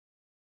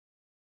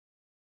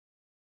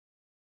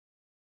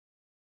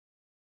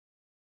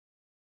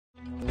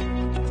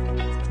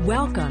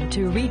Welcome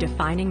to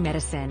Redefining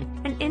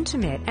Medicine, an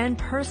intimate and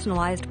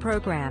personalized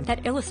program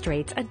that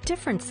illustrates a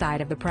different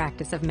side of the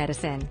practice of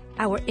medicine.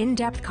 Our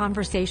in-depth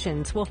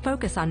conversations will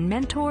focus on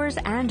mentors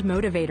and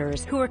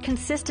motivators who are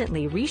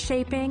consistently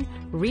reshaping,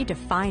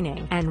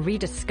 redefining, and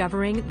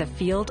rediscovering the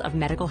field of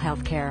medical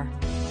healthcare.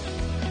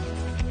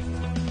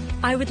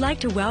 I would like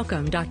to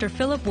welcome Dr.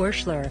 Philip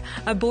Werschler,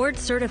 a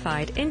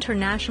board-certified,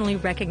 internationally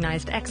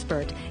recognized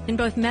expert in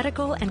both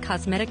medical and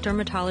cosmetic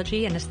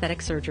dermatology and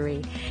aesthetic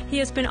surgery. He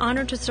has been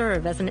honored to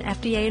serve as an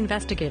FDA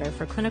investigator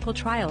for clinical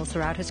trials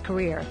throughout his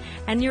career,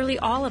 and nearly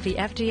all of the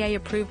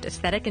FDA-approved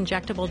aesthetic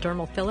injectable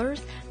dermal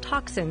fillers,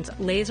 toxins,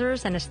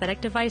 lasers, and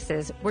aesthetic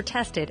devices were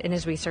tested in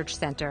his research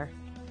center.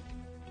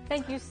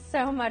 Thank you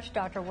so much,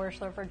 Dr.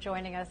 Werschler, for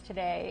joining us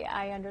today.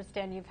 I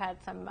understand you've had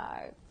some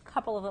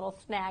couple of little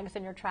snags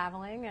in your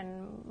traveling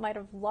and might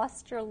have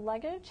lost your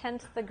luggage,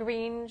 hence the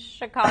green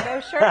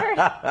Chicago shirt.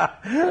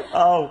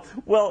 Oh,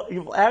 well,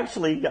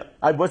 actually,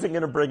 I wasn't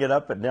going to bring it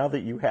up, but now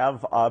that you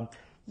have,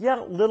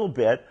 yeah, a little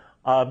bit.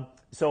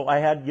 So I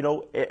had,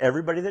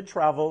 everybody that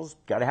travels,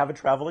 got to have a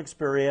travel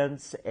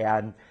experience.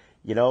 And,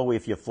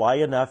 if you fly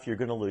enough, you're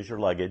going to lose your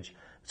luggage.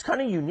 It's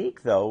kind of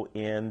unique, though,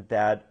 in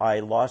that I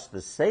lost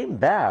the same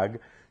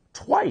bag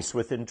twice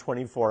within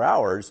 24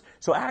 hours.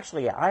 So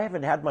actually, I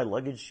haven't had my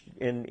luggage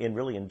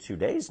in 2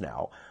 days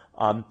now.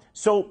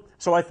 So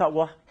I thought,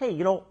 well,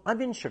 hey,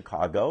 I'm in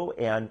Chicago,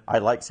 and I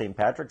like St.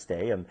 Patrick's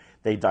Day, and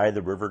they dye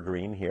the river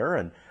green here.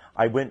 And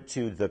I went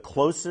to the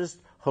closest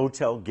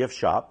hotel gift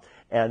shop,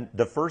 and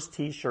the first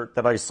T-shirt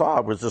that I saw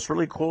was this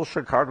really cool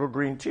Chicago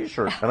green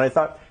T-shirt. And I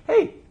thought,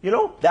 hey,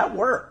 that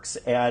works.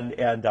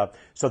 And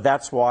so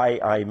that's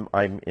why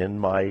I'm in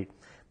my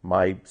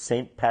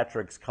St.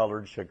 Patrick's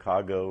colored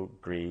Chicago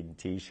green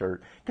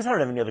T-shirt, because I don't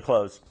have any other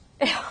clothes.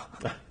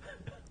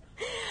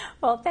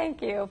 Well,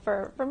 thank you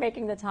for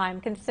making the time,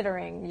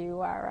 considering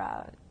you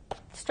are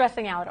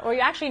stressing out, or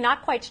you're actually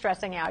not quite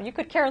stressing out. You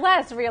could care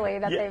less, really,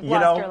 that they've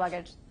lost your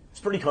luggage. It's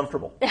pretty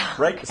comfortable,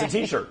 right? Okay. It's a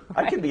T-shirt.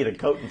 I can be in a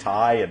coat and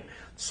tie and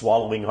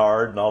swallowing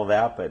hard and all of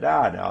that, but no,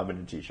 I'm in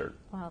a T-shirt.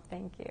 Well,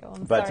 thank you.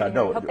 I'm sorry.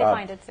 Hope they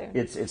find it soon.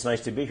 It's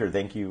nice to be here.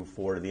 Thank you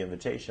for the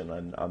invitation,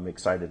 and I'm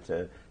excited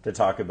to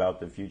talk about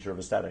the future of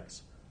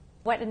aesthetics.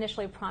 What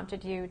initially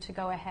prompted you to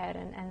go ahead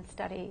and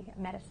study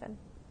medicine?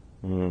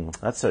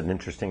 That's an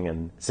interesting,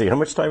 and see, how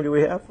much time do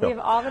we have? We have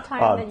all the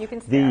time that you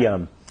can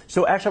spare.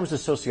 So actually, I was a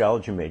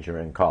sociology major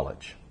in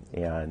college,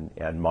 and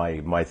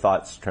my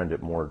thoughts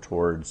trended more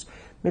towards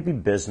maybe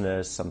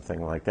business,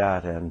 something like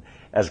that. And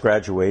as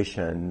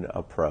graduation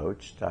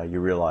approached, you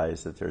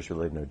realize that there's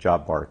really no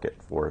job market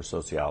for a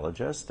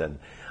sociologist. And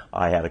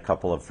I had a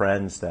couple of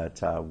friends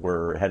that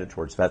were headed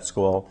towards vet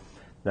school,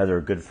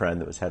 another good friend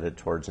that was headed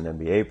towards an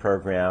MBA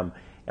program.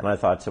 And I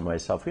thought to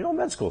myself,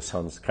 med school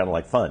sounds kind of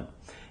like fun.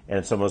 And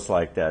it's almost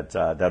like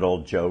that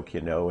old joke,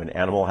 in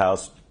Animal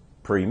House,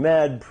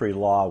 pre-med,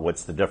 pre-law,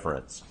 what's the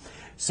difference?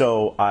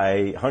 So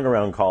I hung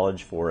around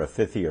college for a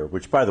fifth year,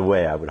 which, by the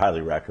way, I would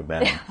highly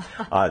recommend.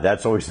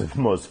 That's always the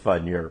most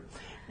fun year.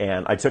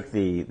 And I took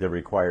the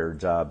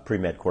required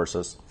pre-med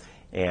courses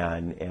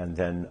and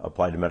then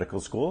applied to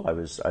medical school. I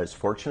was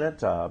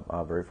fortunate,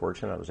 very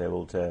fortunate. I was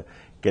able to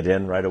get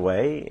in right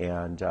away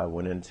and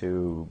went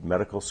into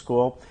medical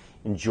school.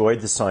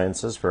 Enjoyed the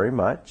sciences very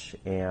much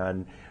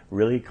and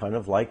really kind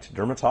of liked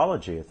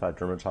dermatology. I thought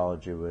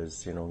dermatology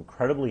was,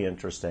 incredibly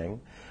interesting.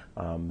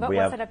 What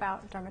was it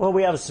about dermatology? Well,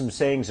 we have some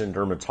sayings in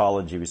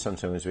dermatology.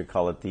 Sometimes we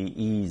call it the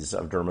ease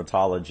of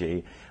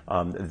dermatology,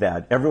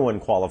 that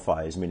everyone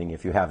qualifies, meaning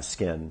if you have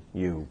skin,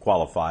 you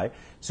qualify.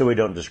 So we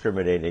don't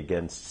discriminate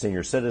against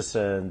senior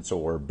citizens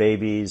or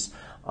babies.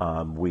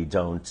 We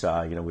don't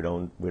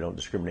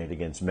discriminate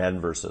against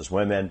men versus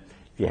women.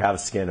 If you have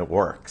skin, it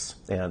works.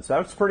 And so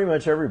that's pretty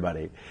much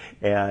everybody.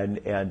 And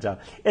then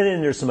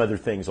there's some other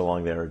things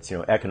along there. It's,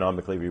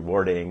 economically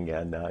rewarding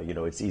and,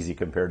 it's easy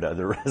compared to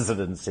other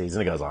residencies,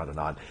 and it goes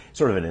on,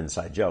 sort of an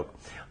inside joke.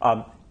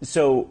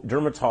 So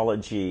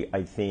dermatology,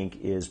 I think,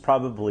 is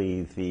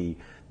probably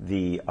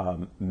the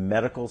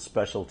medical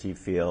specialty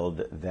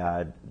field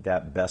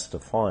that best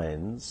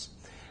defines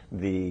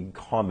the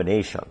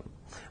combination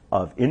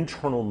of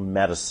internal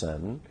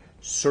medicine,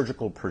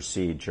 surgical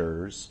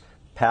procedures,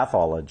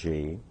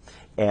 pathology,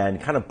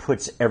 and kind of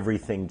puts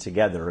everything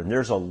together. And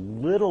there's a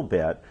little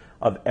bit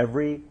of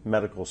every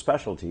medical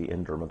specialty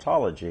in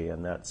dermatology,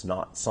 and that's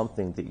not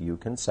something that you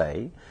can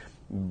say,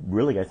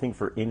 really, I think,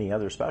 for any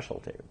other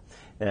specialty.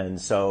 And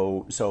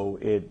so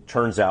it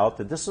turns out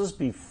that this is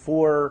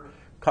before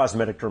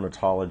cosmetic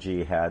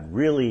dermatology had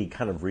really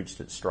kind of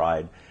reached its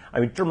stride. I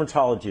mean,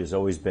 dermatology has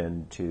always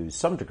been, to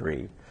some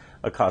degree,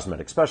 a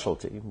cosmetic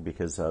specialty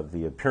because of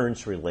the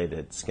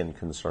appearance-related skin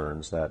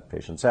concerns that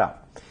patients have.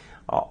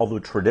 Although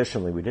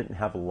traditionally we didn't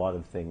have a lot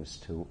of things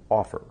to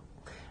offer.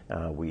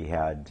 We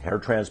had hair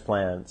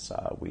transplants,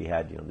 we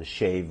had the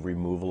shave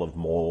removal of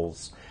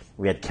moles,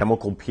 we had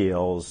chemical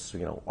peels,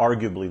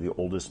 arguably the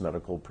oldest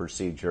medical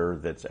procedure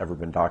that's ever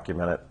been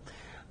documented.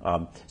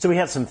 So we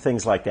had some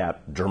things like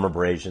that,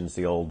 dermabrasions,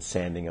 the old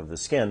sanding of the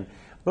skin.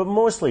 But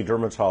mostly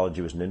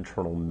dermatology was an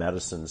internal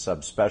medicine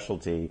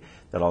subspecialty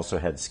that also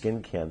had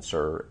skin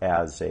cancer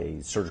as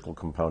a surgical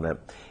component,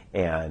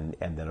 and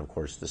then, of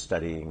course, the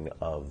studying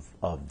of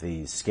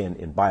the skin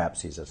in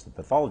biopsies as the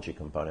pathology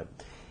component.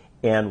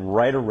 And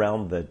right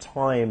around the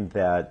time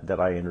that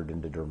I entered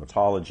into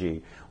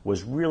dermatology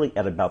was really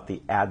at about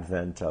the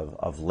advent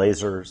of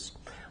lasers.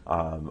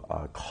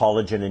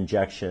 Collagen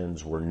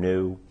injections were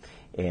new.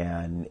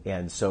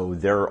 And so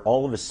there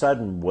all of a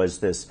sudden was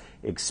this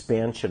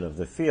expansion of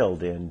the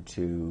field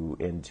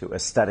into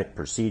aesthetic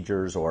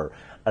procedures, or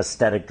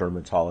aesthetic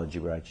dermatology,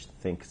 which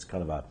I think is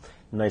kind of a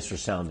nicer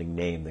sounding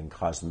name than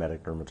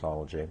cosmetic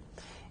dermatology.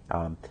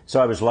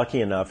 So I was lucky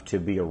enough to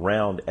be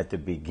around at the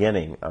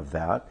beginning of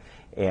that,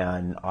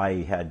 and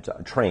I had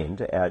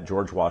trained at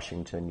George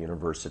Washington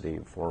University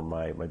for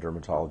my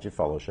dermatology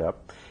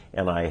fellowship,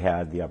 and I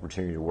had the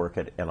opportunity to work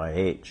at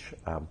NIH,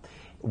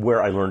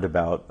 where I learned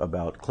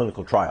about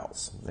clinical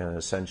trials. And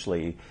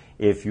essentially,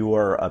 if you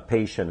are a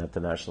patient at the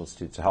National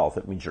Institutes of Health,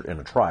 it means you're in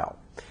a trial.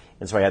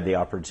 And so I had the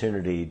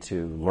opportunity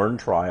to learn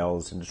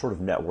trials and to sort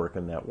of network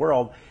in that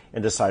world,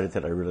 and decided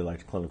that I really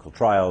liked clinical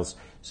trials.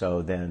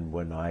 So then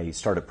when I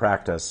started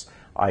practice,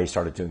 I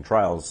started doing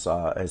trials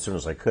as soon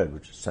as I could,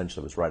 which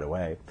essentially was right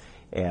away.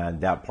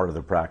 And that part of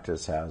the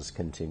practice has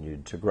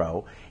continued to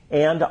grow.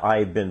 And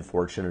I've been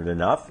fortunate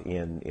enough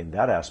in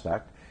that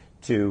aspect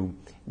to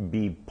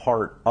be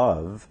part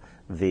of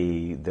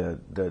the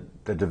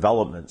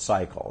development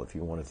cycle, if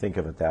you want to think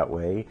of it that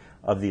way,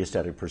 of the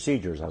aesthetic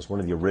procedures. I was one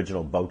of the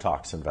original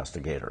Botox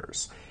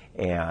investigators.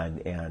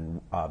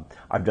 And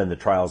I've done the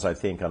trials, I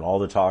think, on all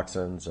the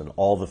toxins and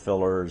all the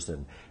fillers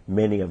and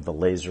many of the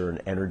laser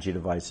and energy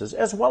devices,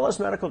 as well as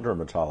medical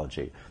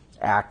dermatology.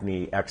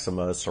 Acne,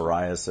 eczema,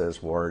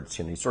 psoriasis, warts,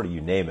 sort of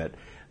you name it,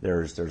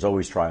 there's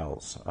always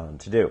trials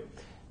to do.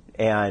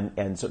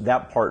 And so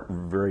that part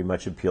very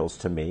much appeals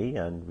to me,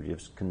 and we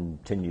have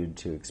continued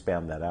to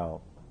expand that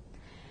out.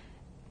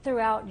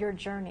 Throughout your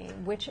journey,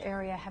 which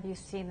area have you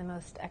seen the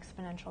most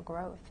exponential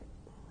growth?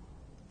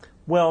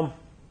 Well,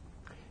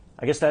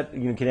 I guess that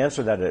you can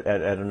answer that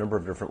at a number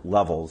of different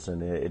levels,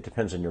 and it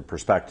depends on your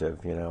perspective.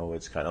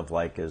 It's kind of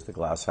like, is the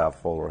glass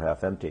half full or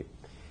half empty?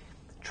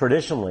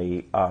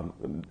 Traditionally,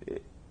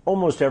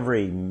 almost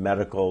every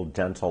medical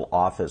dental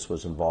office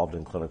was involved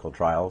in clinical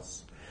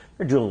trials.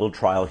 They're doing a little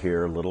trial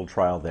here, a little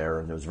trial there,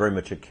 and it was very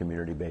much a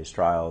community-based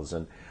trials.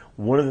 And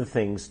one of the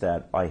things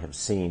that I have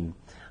seen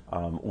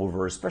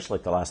over, especially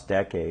like the last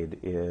decade,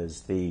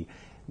 is the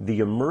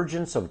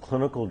emergence of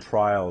clinical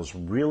trials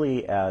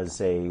really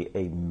as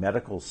a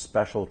medical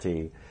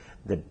specialty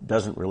that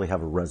doesn't really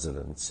have a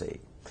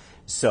residency.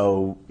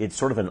 So it's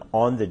sort of an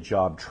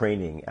on-the-job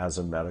training as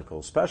a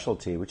medical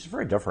specialty, which is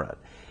very different.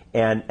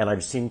 And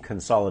I've seen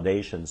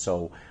consolidation.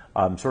 So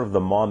sort of the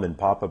mom and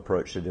pop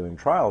approach to doing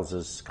trials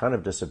has kind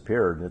of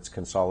disappeared, and it's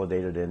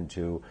consolidated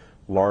into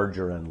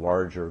larger and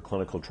larger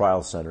clinical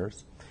trial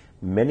centers,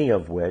 many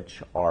of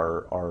which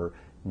are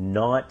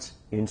not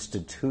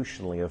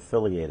institutionally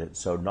affiliated,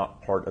 so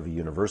not part of a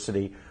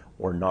university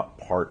or not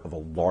part of a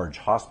large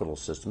hospital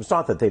system. It's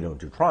not that they don't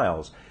do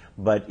trials,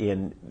 but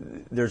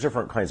there's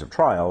different kinds of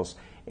trials,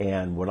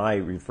 and when I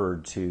refer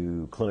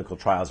to clinical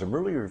trials, I'm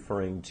really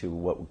referring to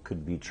what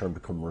could be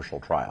termed commercial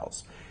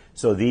trials.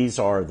 So these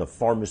are the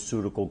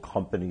pharmaceutical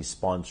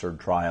company-sponsored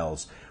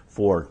trials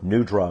for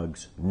new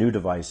drugs, new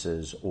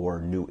devices, or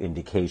new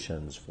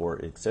indications for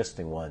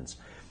existing ones.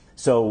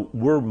 So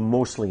we're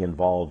mostly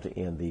involved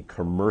in the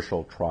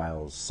commercial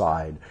trials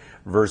side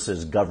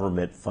versus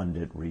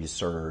government-funded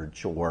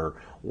research or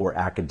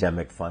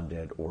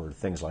academic-funded or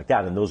things like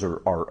that. And those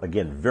are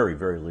again, very,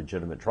 very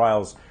legitimate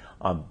trials.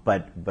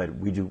 But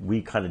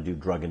we kind of do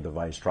drug and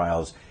device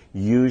trials,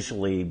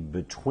 usually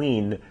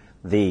between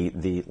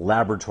the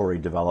laboratory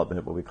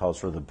development, what we call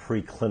sort of the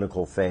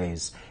preclinical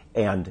phase,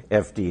 and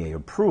FDA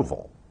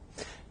approval.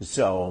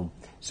 So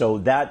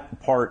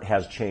that part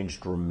has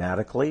changed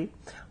dramatically.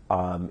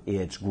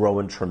 It's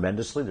growing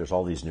tremendously. There's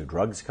all these new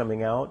drugs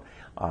coming out.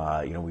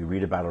 We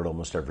read about it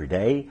almost every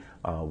day,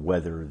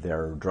 whether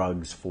they're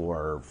drugs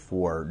for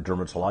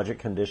dermatologic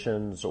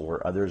conditions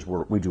or others.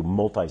 We do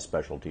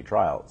multi-specialty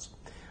trials.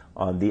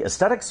 On the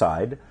aesthetic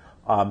side,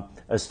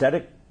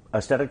 aesthetic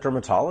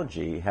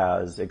dermatology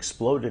has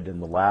exploded in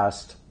the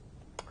last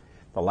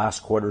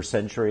quarter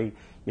century.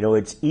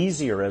 It's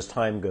easier as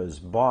time goes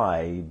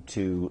by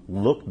to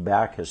look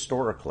back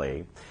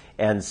historically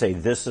and say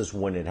this is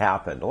when it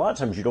happened. A lot of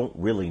times you don't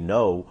really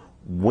know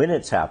when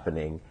it's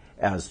happening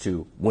as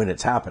to when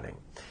it's happening.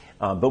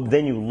 But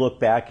then you look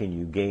back and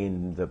you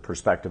gain the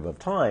perspective of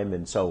time.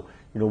 And so,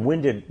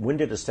 when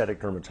did aesthetic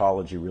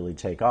dermatology really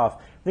take off?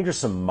 I think there's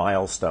some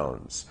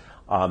milestones.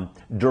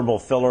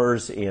 Dermal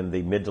fillers in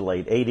the mid to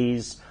late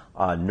 80s,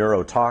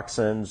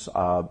 neurotoxins,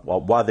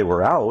 while they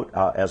were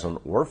out as an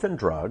orphan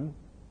drug,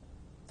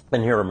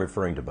 and here I'm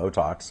referring to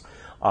Botox,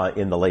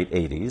 in the late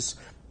 80s.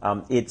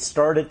 It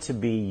started to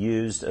be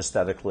used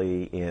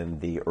aesthetically in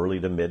the early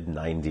to mid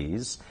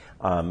 90s,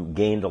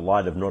 gained a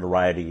lot of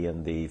notoriety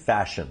in the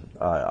fashion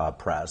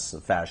press,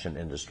 the fashion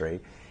industry,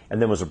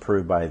 and then was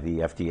approved by the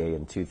FDA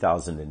in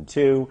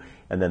 2002.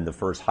 And then the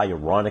first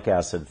hyaluronic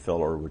acid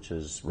filler, which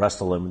is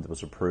Restylane,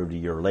 was approved a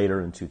year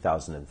later in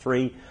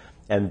 2003.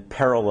 And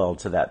parallel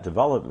to that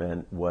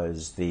development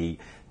was the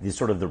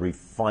sort of the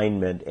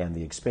refinement and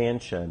the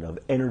expansion of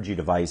energy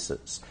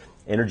devices.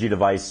 Energy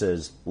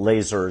devices,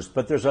 lasers,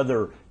 but there's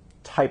other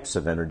types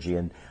of energy.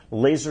 And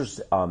lasers,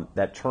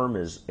 that term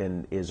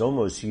is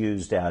almost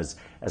used as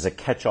a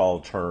catch-all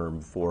term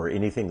for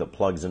anything that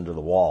plugs into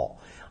the wall.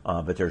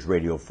 But there's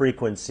radio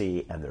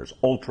frequency and there's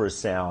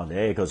ultrasound, and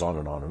it goes on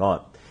and on and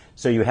on.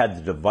 So you had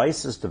the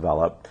devices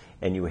develop,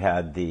 and you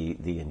had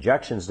the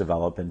injections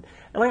develop, and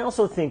I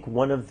also think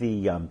one of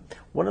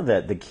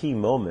the key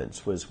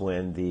moments was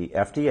when the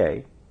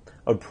FDA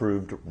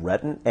approved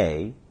Retin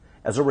A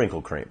as a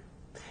wrinkle cream.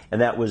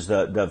 And that was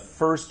the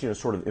first,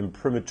 sort of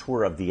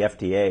imprimatur of the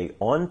FDA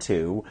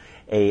onto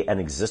an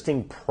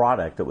existing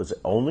product that was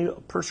only a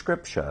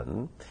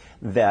prescription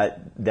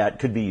that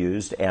could be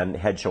used and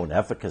had shown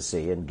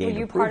efficacy and gained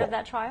approval. Were you part of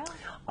that trial?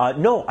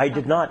 No, I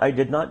did not. I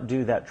did not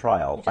do that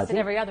trial. You just did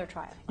every other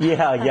trial.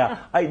 Yeah.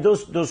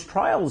 Those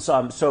trials.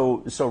 So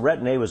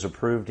Retin A was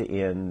approved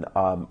in,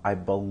 I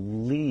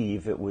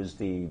believe it was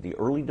the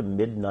early to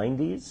mid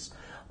 '90s.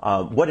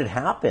 What had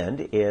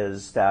happened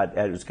is that,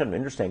 and it was kind of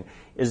interesting,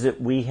 is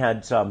that we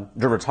had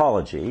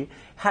dermatology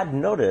had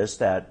noticed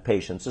that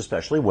patients,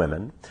 especially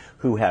women,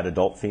 who had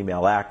adult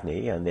female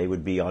acne, and they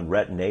would be on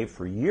Retin A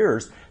for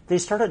years, they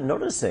started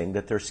noticing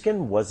that their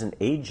skin wasn't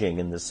aging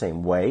in the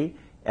same way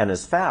and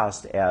as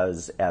fast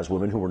as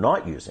women who were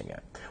not using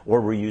it,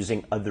 or were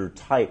using other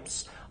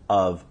types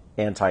of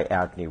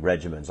anti-acne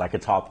regimens, like a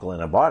topical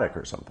antibiotic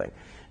or something.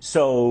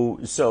 So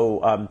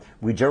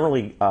we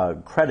generally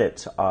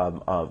credit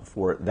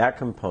for that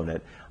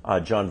component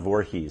John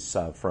Voorhees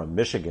from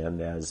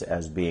Michigan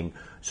as being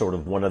sort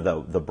of one of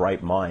the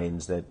bright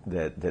minds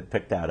that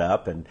picked that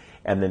up, and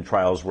then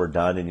trials were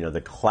done, and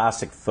the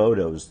classic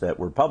photos that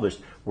were published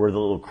were the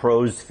little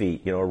crow's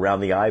feet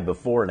around the eye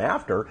before and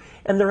after,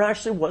 and there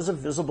actually was a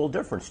visible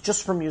difference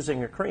just from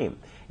using a cream,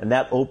 and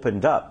that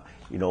opened up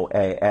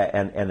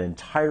an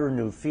entire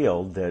new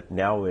field that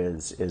now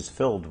is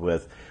filled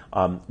with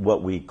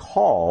what we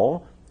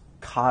call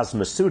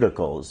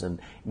cosmeceuticals,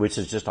 and which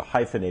is just a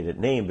hyphenated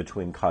name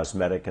between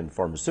cosmetic and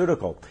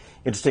pharmaceutical.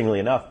 Interestingly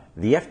enough,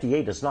 the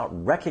FDA does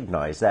not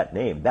recognize that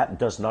name. That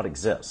does not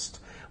exist.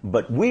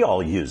 But we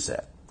all use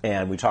it.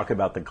 And we talk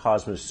about the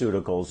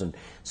cosmeceuticals, and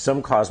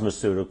some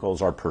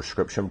cosmeceuticals are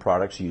prescription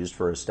products used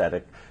for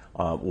aesthetic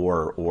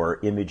or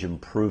image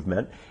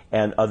improvement,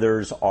 and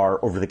others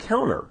are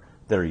over-the-counter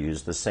that are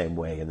used the same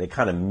way, and they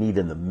kind of meet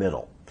in the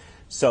middle.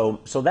 So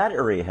that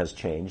area has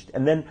changed,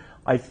 and then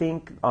I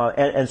think,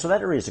 and so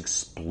that area has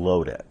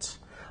exploded.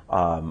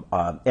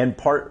 And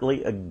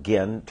partly,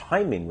 again,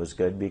 timing was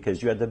good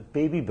because you had the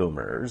baby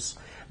boomers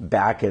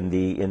back in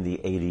the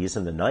 80s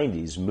and the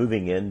 90s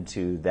moving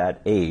into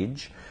that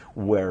age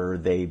where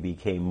they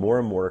became more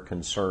and more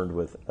concerned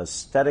with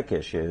aesthetic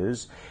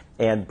issues.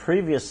 And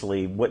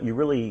previously, what you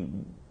really,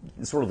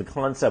 sort of the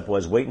concept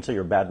was wait until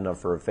you're bad enough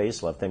for a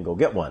facelift, then go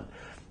get one.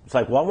 It's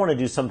like, well, I want to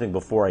do something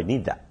before I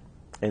need that.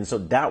 And so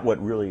that's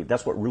what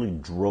really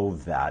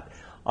drove that.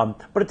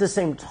 But at the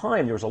same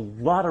time, there was a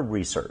lot of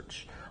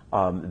research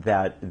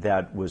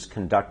that was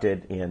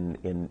conducted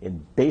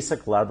in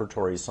basic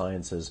laboratory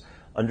sciences,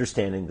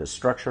 understanding the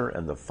structure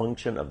and the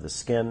function of the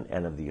skin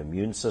and of the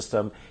immune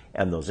system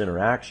and those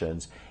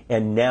interactions.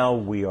 And now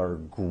we are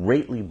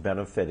greatly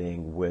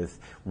benefiting with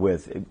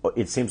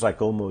it seems like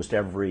almost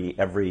every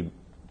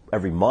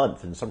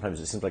month, and sometimes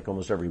it seems like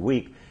almost every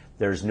week,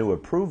 there's new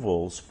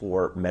approvals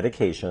for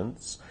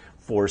medications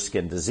for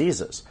skin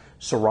diseases.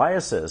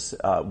 Psoriasis,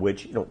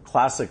 which,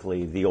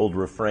 classically the old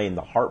refrain,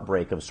 the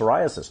heartbreak of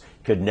psoriasis,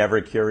 could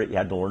never cure it, you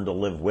had to learn to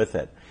live with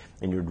it,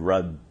 and you'd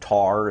rub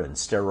tar and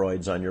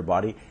steroids on your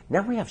body.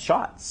 Now we have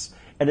shots,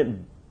 and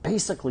it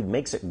basically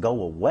makes it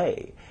go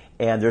away.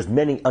 And there's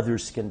many other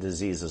skin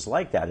diseases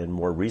like that, and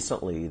more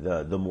recently,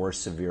 the more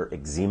severe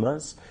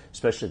eczemas,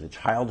 especially the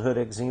childhood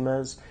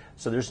eczemas.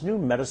 So there's new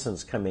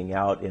medicines coming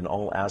out in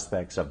all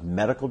aspects of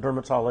medical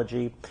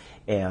dermatology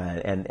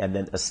and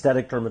then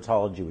aesthetic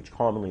dermatology, which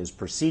commonly is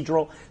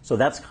procedural. So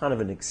that's kind of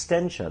an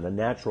extension, a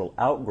natural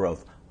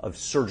outgrowth of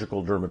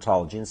surgical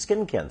dermatology and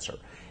skin cancer.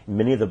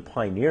 Many of the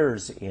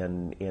pioneers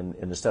in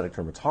aesthetic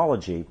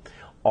dermatology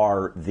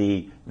are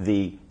the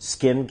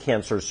skin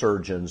cancer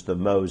surgeons, the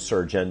Mohs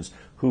surgeons,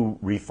 who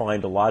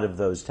refined a lot of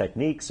those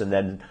techniques, and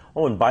then,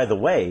 and by the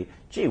way,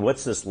 gee,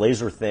 what's this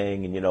laser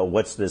thing, and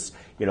what's this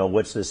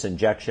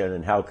injection,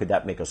 and how could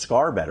that make a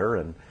scar better?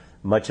 And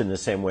much in the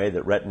same way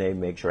that Retin A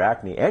makes your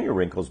acne and your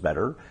wrinkles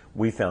better,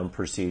 we found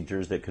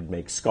procedures that could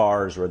make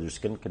scars or other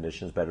skin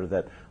conditions better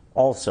that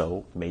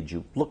also made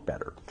you look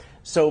better.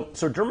 So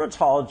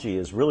dermatology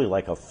is really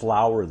like a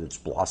flower that's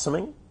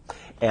blossoming,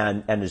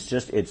 and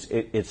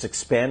it's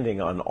expanding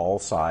on all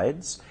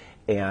sides,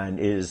 and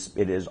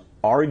it is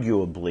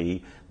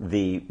arguably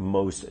the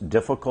most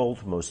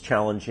difficult, most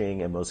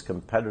challenging, and most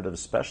competitive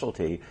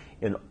specialty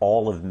in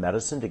all of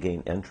medicine to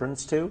gain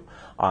entrance to.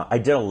 I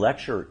did a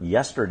lecture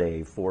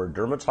yesterday for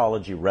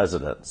dermatology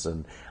residents,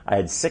 and I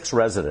had 6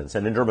 residents.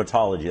 And in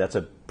dermatology, that's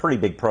a pretty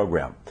big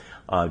program,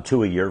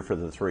 2 a year for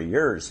the 3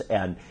 years.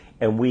 And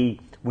we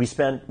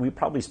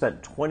probably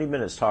spent 20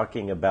 minutes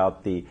talking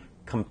about the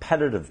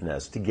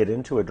competitiveness to get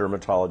into a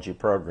dermatology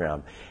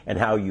program, and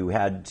how you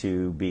had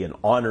to be an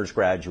honors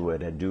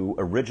graduate and do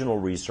original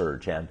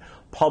research and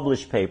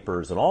publish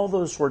papers and all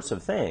those sorts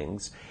of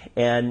things,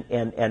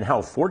 and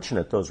how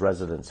fortunate those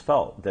residents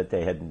felt that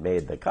they had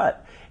made the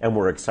cut and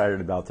were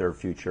excited about their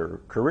future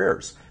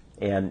careers.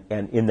 And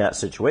in that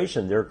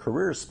situation, their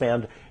careers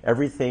spanned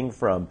everything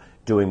from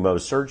doing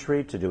Mohs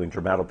surgery to doing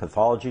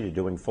dermatopathology to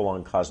doing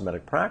full-on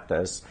cosmetic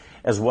practice,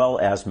 as well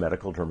as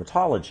medical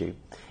dermatology.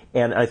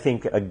 And I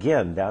think,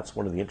 again, that's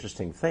one of the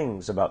interesting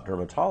things about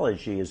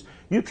dermatology is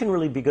you can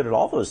really be good at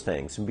all those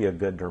things and be a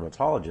good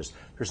dermatologist.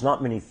 There's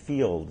not many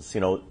fields.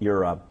 You know, if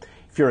you're a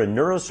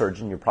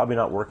neurosurgeon, you're probably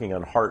not working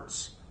on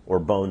hearts or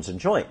bones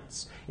and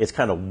joints. It's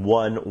kind of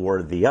one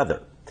or the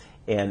other.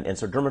 And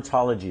so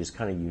dermatology is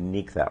kind of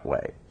unique that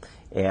way.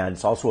 And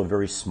it's also a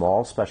very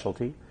small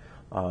specialty.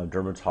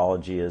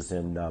 Dermatology is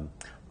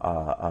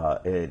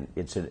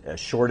it's a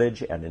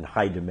shortage and in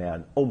high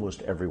demand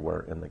almost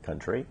everywhere in the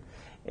country.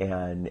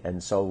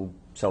 And so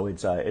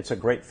it's a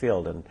great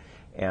field,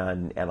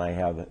 and I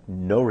have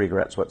no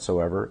regrets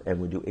whatsoever,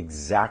 and would do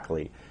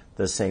exactly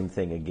the same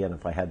thing again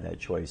if I had that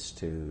choice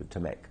to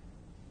make.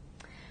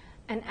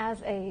 And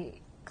as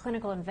a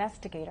clinical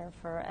investigator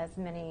for as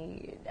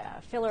many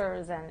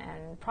fillers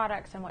and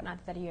products and whatnot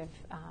that you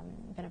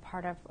have been a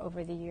part of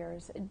over the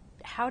years,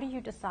 how do you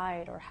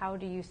decide, or how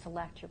do you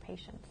select your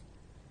patients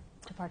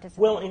to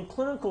participate? Well, in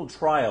clinical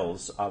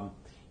trials,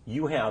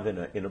 you have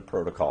in a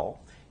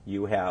protocol,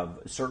 you have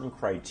certain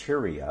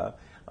criteria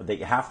that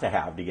you have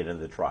to get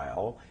into the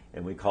trial,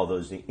 and we call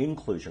those the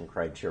inclusion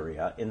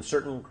criteria, and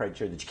certain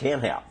criteria that you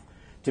can't have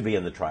to be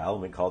in the trial,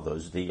 and we call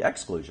those the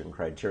exclusion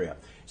criteria.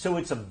 So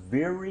it's a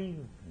very,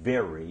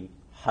 very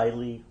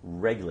highly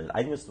regulated,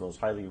 I think it's the most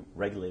highly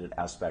regulated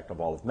aspect of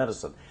all of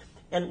medicine.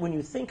 And when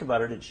you think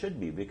about it, it should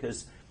be,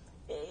 because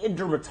in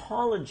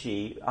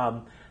dermatology,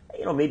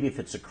 maybe if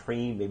it's a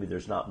cream, maybe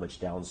there's not much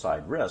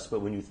downside risk.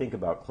 But when you think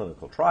about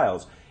clinical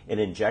trials and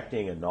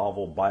injecting a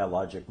novel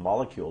biologic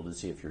molecule to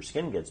see if your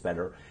skin gets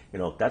better,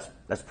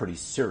 that's pretty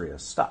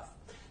serious stuff.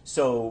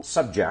 So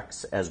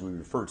subjects, as we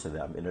refer to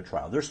them in a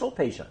trial, they're still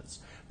patients,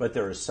 but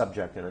they're a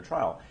subject in a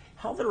trial.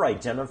 How they're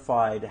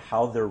identified,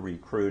 how they're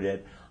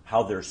recruited,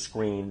 how they're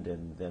screened,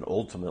 and then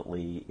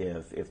ultimately,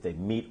 if they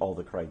meet all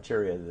the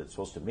criteria that it's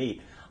supposed to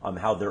meet,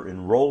 how they're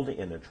enrolled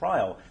in a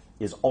trial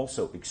is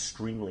also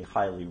extremely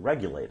highly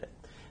regulated.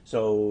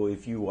 So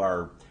if you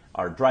are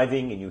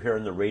driving and you hear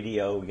on the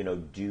radio,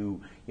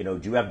 do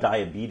you have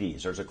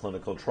diabetes? There's a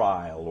clinical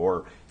trial.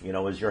 Or,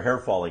 is your hair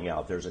falling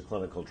out? There's a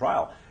clinical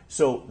trial.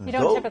 So you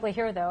don't typically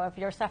hear, though, if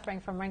you're suffering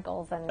from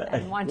wrinkles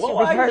and want to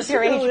reverse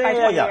your age by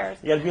 20 years.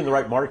 You got to be in the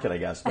right market, I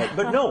guess.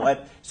 But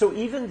no, so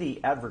even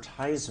the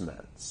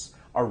advertisements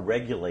are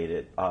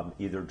regulated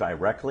either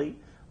directly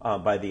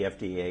by the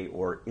FDA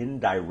or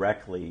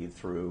indirectly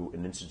through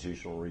an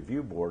institutional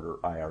review board, or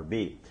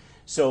IRB.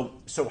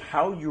 So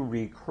how you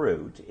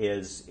recruit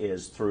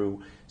is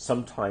through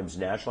sometimes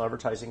national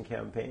advertising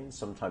campaigns,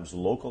 sometimes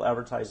local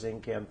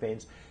advertising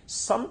campaigns,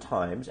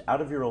 sometimes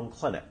out of your own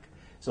clinic.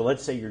 So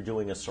let's say you're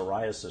doing a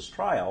psoriasis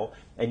trial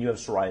and you have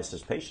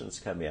psoriasis patients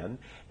come in,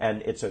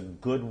 and it's a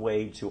good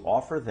way to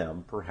offer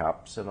them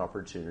perhaps an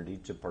opportunity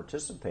to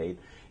participate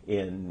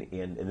in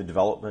the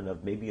development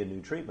of maybe a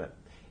new treatment.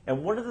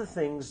 And one of the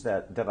things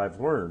that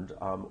I've learned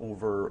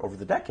over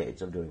the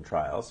decades of doing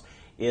trials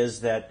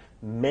is that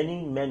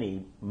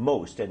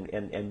most,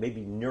 and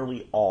maybe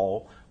nearly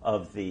all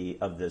of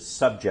the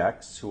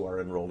subjects who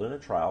are enrolled in a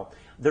trial,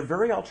 they're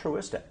very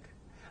altruistic.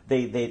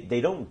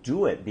 They don't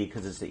do it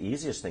because it's the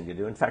easiest thing to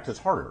do. In fact, it's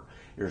harder.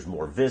 There's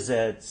more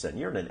visits, and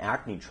you're in an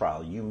acne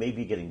trial. You may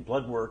be getting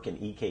blood work and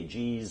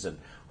EKGs, and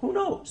who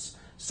knows?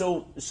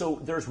 So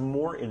there's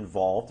more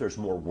involved. There's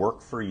more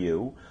work for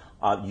you.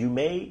 You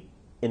may,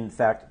 in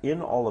fact,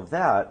 in all of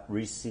that,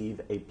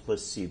 receive a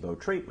placebo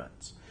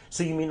treatment.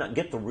 So you may not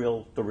get the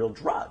real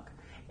drug.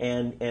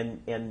 And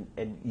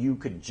you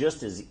could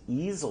just as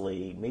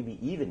easily, maybe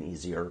even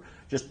easier,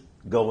 just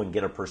go and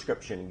get a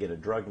prescription and get a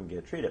drug and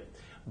get treated.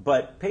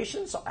 But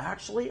patients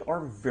actually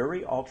are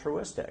very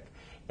altruistic.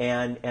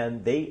 And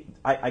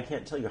I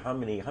can't tell you how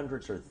many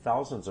hundreds or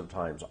thousands of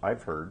times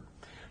I've heard,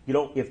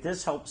 if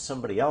this helps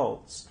somebody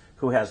else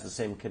who has the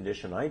same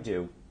condition I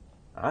do,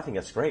 I think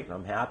that's great, and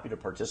I'm happy to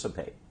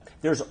participate.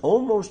 There's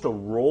almost a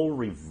role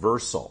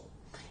reversal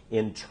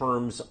in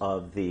terms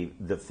of the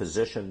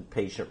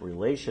physician-patient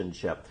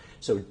relationship.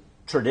 So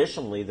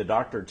traditionally, the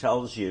doctor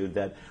tells you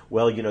that,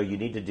 well, you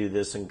need to do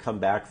this and come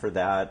back for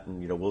that,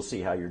 and, we'll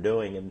see how you're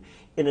doing. And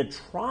in a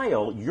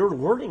trial, you're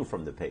learning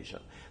from the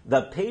patient.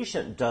 The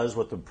patient does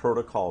what the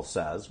protocol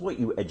says, what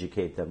you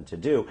educate them to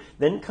do,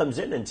 then comes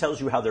in and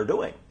tells you how they're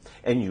doing.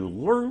 And you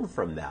learn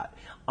from that.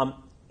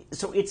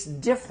 So it's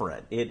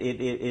different.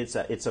 It's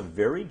a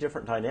very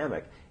different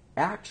dynamic.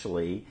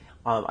 Actually,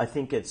 I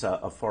think it's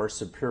a far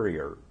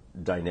superior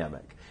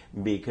dynamic,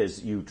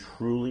 because you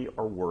truly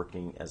are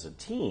working as a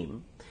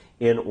team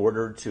in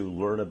order to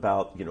learn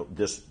about,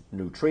 this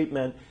new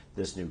treatment,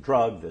 this new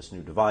drug, this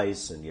new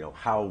device, and,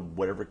 how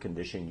whatever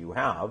condition you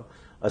have,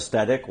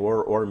 aesthetic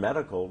or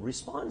medical,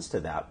 responds to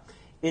that.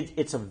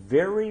 It's a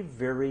very,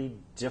 very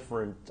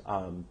different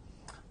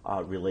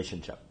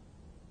relationship.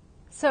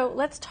 So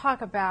let's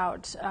talk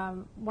about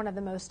one of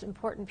the most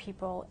important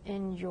people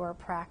in your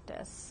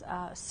practice,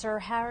 Sir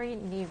Harry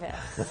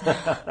Nevis.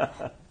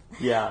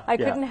 Yeah, I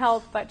couldn't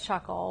help but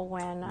chuckle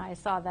when I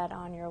saw that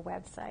on your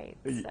website.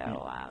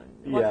 So,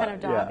 what kind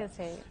of dog is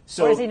he?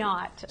 So, or is he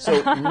not?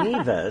 So,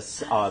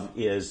 Nevis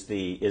is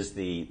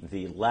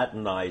the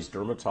Latinized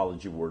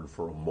dermatology word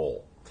for a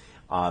mole,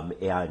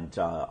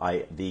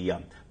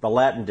 the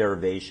Latin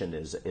derivation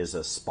is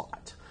a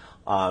spot.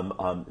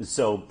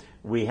 So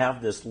we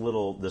have this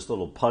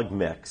little pug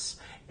mix,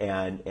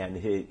 and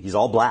he's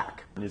all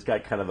black, and he's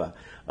got kind of a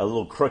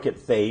little crooked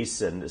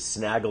face and a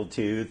snaggle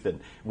tooth,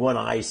 and one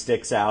eye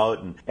sticks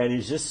out, and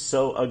he's just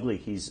so ugly.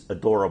 He's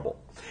adorable,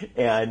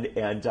 and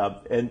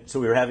so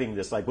we were having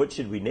this, like, what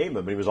should we name him?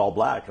 And he was all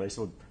black, and I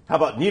said, well, how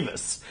about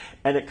Nevis?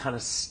 And it kind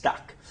of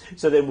stuck.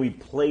 So then we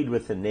played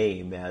with the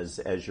name, as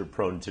you're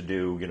prone to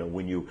do,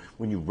 when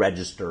you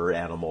register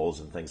animals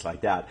and things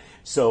like that.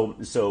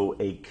 So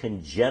a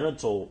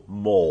congenital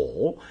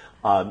mole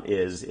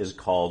is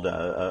called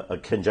a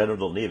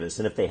congenital Nevis,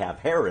 and if they have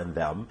hair in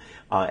them,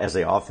 as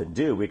they often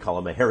do, we call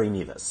them a hairy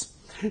Nevis.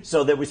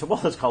 So then we said, well,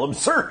 let's call him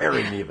Sir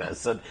Harry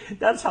Nevis, and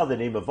that's how the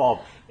name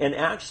evolved. And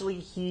actually,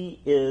 he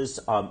is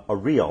a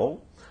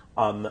real,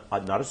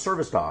 not a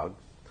service dog,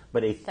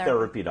 but a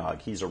therapy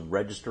dog. He's a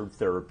registered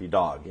therapy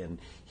dog, and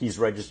he's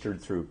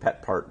registered through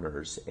Pet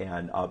Partners,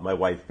 and my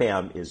wife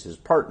Pam is his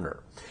partner,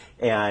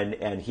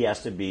 and he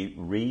has to be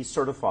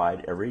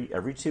recertified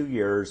every 2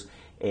 years,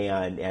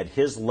 and at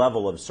his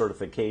level of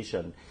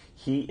certification,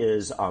 he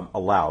is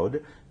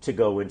allowed to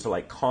go into,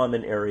 like,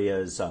 common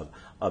areas of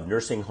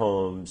nursing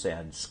homes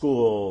and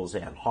schools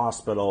and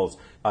hospitals.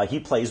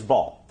 He plays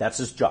ball. That's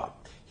his job.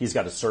 He's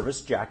got a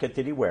service jacket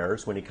that he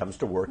wears when he comes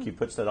to work. He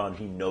puts that on.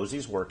 He knows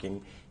he's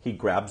working. He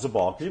grabs a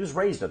ball, because he was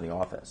raised in the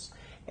office.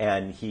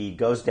 And he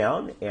goes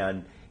down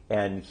and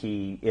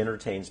he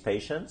entertains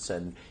patients.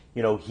 And,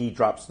 he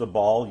drops the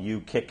ball.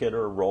 You kick it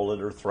or roll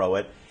it or throw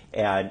it.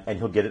 And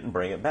he'll get it and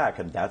bring it back.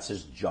 And that's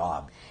his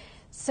job.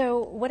 So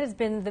what has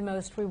been the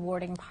most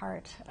rewarding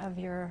part of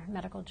your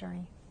medical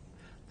journey?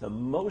 The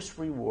most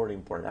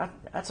rewarding part,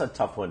 that's a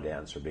tough one to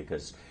answer,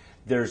 because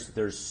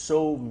there's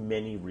so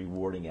many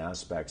rewarding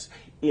aspects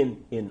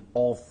in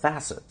all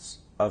facets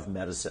of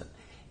medicine,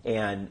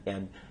 and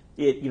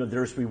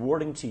there's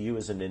rewarding to you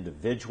as an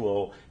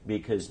individual,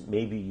 because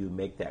maybe you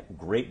make that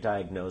great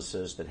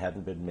diagnosis that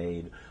hadn't been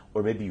made,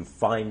 or maybe you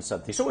find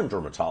something. So in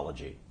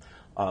dermatology,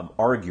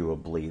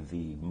 arguably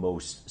the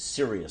most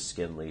serious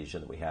skin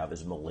lesion that we have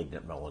is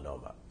malignant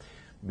melanoma,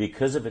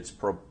 because of its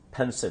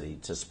propensity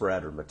to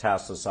spread or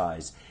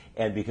metastasize,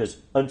 and because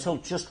until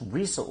just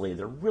recently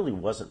there really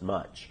wasn't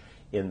much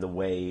in the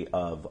way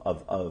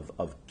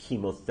of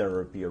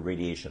chemotherapy or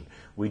radiation.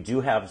 We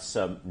do have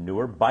some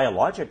newer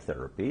biologic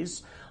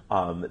therapies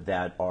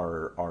that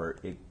are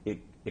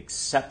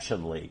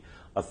exceptionally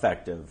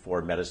effective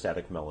for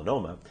metastatic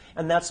melanoma,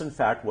 and that's in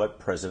fact what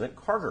President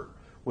Carter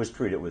was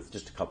treated with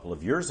just a couple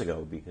of years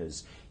ago,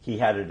 because he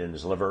had it in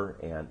his liver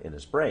and in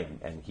his brain,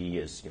 and he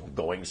is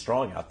going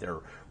strong out there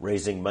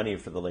raising money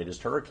for the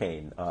latest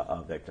hurricane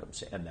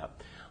victims and that.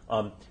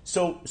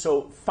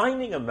 So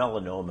finding a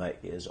melanoma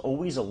is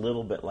always a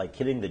little bit like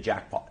hitting the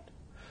jackpot,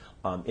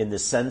 in the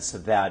sense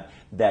that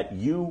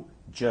you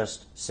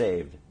just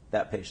saved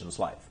that patient's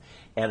life.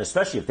 And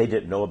especially if they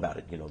didn't know about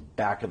it,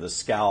 back of the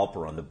scalp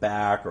or on the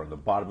back or on the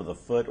bottom of the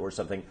foot or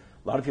something.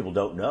 A lot of people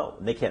don't know,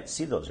 and they can't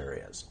see those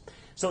areas.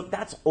 So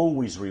that's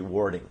always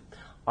rewarding.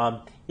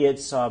 But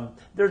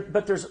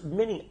there's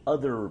many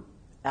other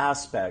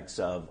aspects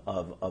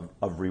of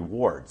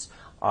rewards.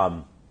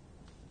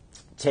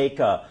 Take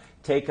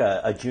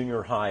a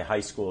junior high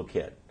school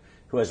kid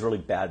who has really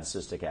bad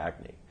cystic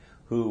acne,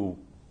 who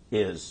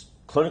is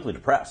clinically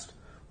depressed,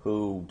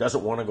 who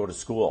doesn't want to go to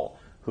school,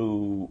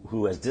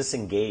 who has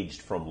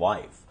disengaged from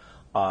life,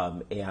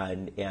 and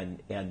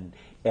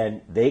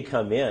they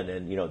come in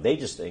and they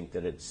just think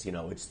that it's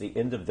the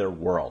end of their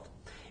world,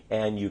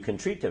 and you can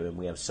treat them, and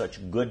we have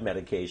such good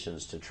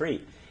medications to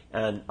treat.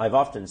 And I've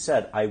often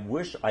said, I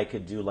wish I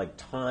could do like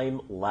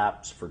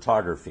time-lapse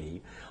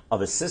photography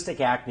of a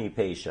cystic acne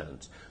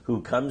patient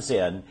who comes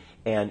in,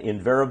 and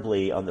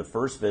invariably on the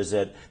first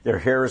visit, their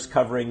hair is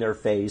covering their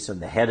face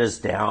and the head is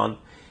down.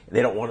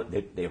 They don't want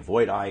it, they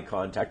avoid eye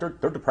contact, or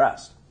they're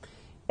depressed.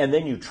 and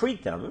then you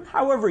treat them,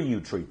 however you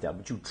treat them,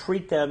 but you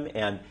treat them,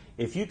 and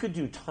if you could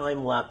do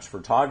time-lapse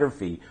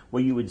photography,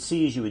 what you would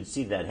see is you would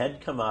see that head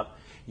come up,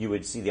 you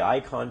would see the eye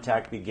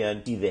contact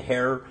begin, see the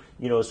hair,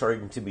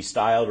 starting to be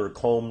styled or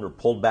combed or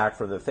pulled back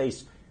from the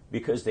face,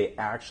 because they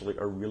actually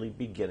are really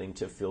beginning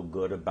to feel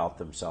good about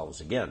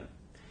themselves again.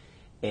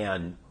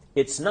 And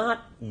it's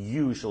not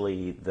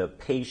usually the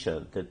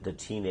patient, the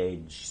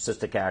teenage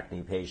cystic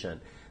acne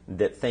patient,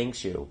 that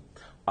thanks you.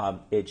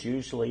 It's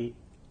usually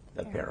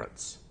the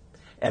parents.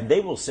 And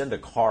they will send a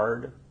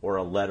card or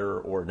a letter,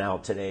 or now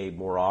today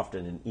more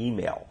often an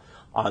email,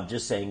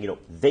 just saying,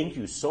 thank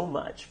you so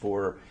much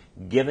for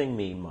giving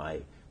me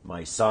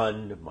my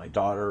son, my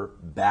daughter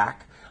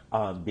back,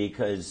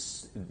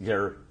 because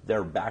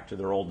they're back to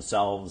their old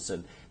selves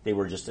and they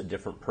were just a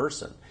different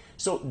person.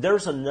 So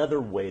there's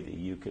another way that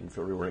you can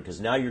feel rewarded,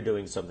 because now you're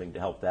doing something to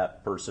help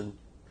that person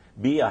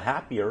be a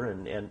happier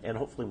and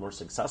hopefully more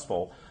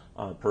successful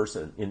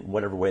person in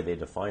whatever way they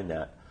define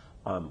that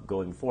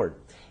going forward.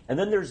 And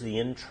then there's the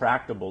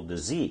intractable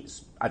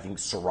disease. I think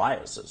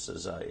psoriasis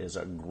is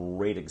a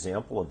great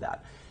example of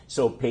that.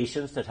 So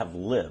patients that have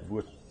lived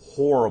with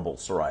horrible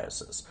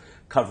psoriasis,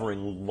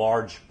 covering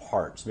large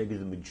parts, maybe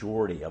the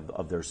majority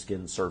of their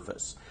skin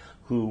surface,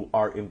 who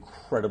are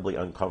incredibly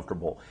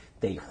uncomfortable.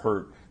 They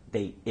hurt,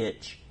 they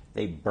itch,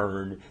 they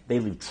burn, they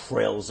leave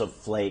trails of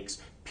flakes.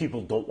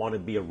 People don't want to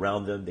be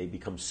around them. They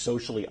become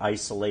socially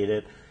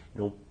isolated.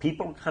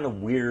 People are kind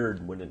of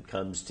weird when it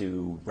comes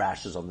to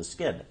rashes on the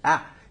skin.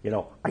 I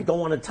don't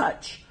want to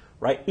touch,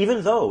 right?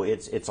 Even though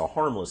it's a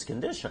harmless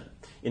condition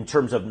in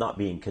terms of not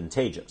being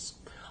contagious.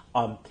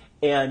 And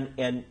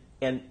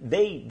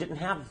they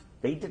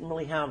didn't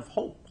really have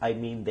hope. I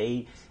mean,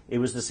 it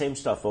was the same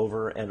stuff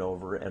over and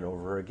over and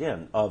over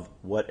again, of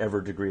whatever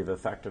degree of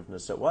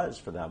effectiveness it was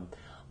for them.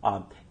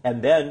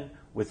 And then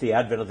with the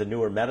advent of the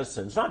newer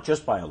medicines, not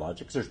just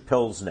biologics, there's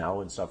pills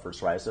now and stuff for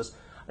psoriasis.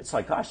 It's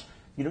like, gosh,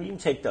 you can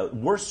take the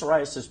worst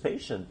psoriasis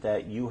patient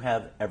that you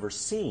have ever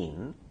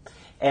seen,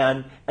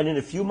 and in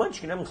a few months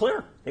you can have them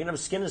clear. They can have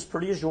skin as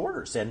pretty as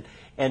yours, and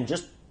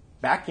just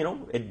back,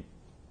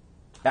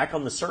 back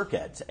on the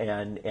circuit.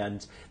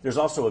 And there's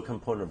also a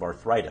component of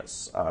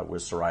arthritis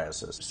with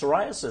psoriasis.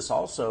 Psoriasis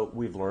also,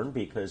 we've learned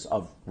because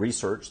of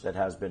research that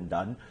has been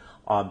done,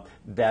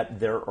 that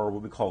there are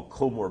what we call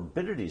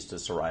comorbidities to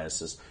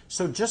psoriasis.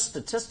 So just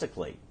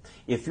statistically,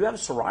 if you have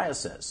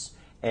psoriasis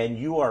and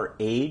you are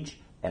age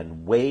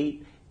and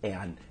weight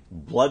and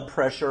blood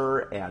pressure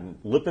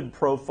and lipid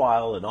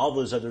profile and all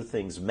those other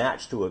things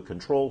matched to a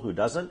control who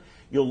doesn't,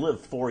 you'll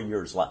live 4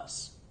 years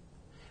less.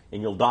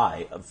 And you'll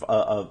die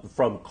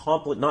from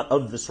not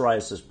of the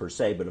psoriasis per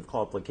se, but of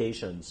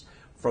complications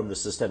from the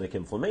systemic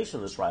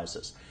inflammation of the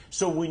psoriasis.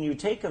 So when you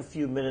take a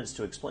few minutes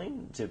to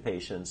explain to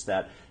patients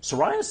that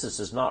psoriasis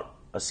is not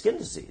a skin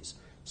disease,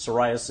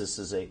 psoriasis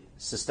is a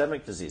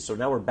systemic disease. So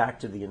now we're back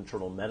to the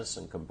internal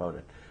medicine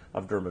component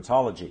of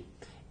dermatology.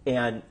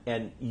 And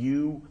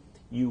you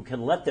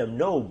can let them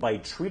know by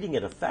treating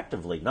it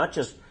effectively, not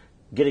just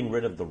getting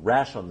rid of the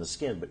rash on the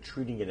skin, but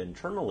treating it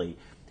internally,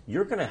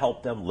 you're going to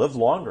help them live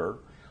longer,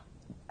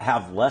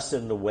 have less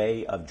in the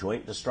way of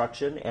joint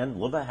destruction, and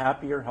live a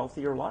happier,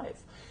 healthier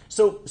life.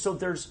 So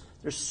there's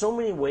so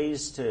many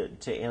ways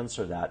to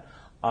answer that.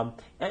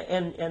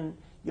 And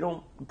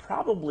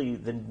probably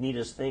the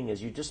neatest thing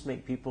is you just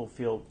make people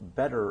feel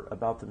better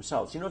about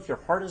themselves. If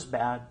your heart is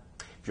bad,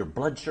 if your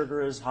blood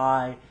sugar is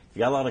high, if you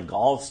got a lot of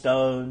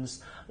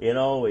gallstones,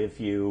 if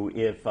you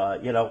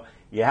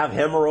have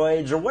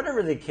hemorrhoids or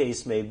whatever the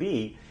case may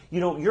be,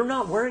 you're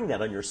not wearing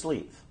that on your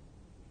sleeve.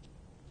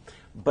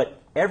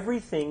 But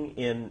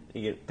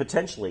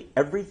potentially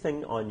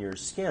everything on your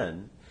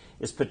skin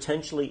is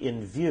potentially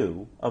in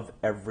view of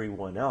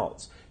everyone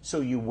else.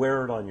 So you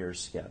wear it on your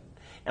skin.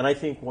 And I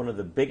think one of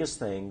the biggest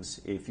things,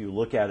 if you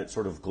look at it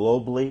sort of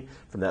globally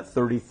from that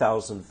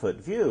 30,000-foot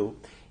view,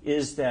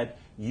 is that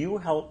you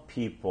help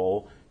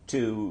people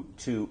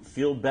to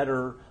feel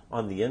better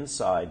on the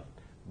inside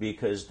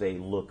because they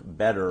look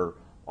better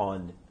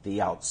on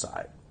the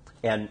outside.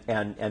 And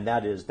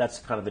that's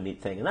kind of a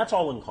neat thing. And that's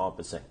all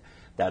encompassing.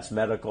 That's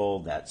medical,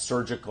 that's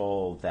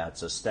surgical,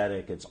 that's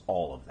aesthetic, it's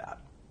all of that.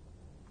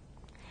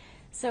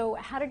 So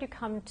how did you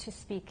come to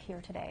speak here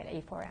today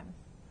at A4M?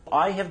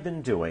 I have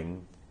been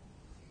doing,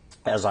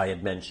 as I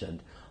had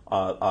mentioned,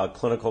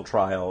 clinical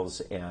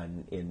trials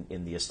and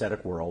in the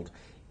aesthetic world,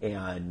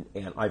 and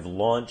I've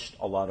launched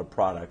a lot of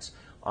products.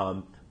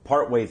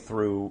 Partway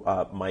through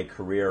my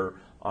career,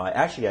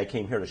 actually I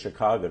came here to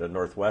Chicago, to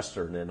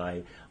Northwestern, and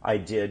I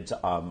did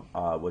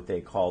what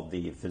they called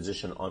the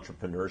Physician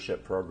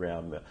Entrepreneurship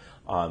Program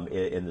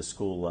in the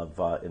school of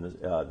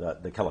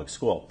the Kellogg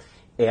School.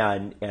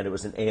 And it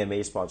was an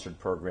AMA-sponsored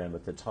program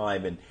at the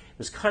time, and it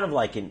was kind of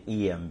like an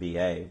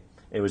EMBA.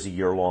 It was a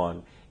year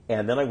long.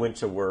 And then I went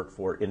to work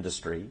for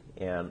industry,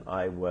 and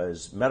I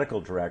was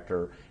medical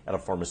director at a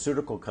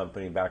pharmaceutical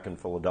company back in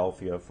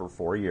Philadelphia for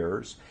 4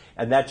 years.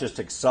 And that just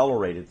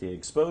accelerated the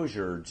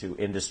exposure to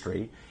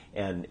industry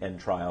and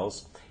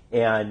trials.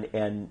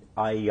 And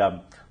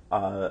I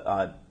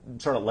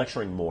started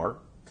lecturing more.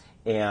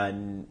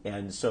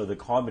 And so the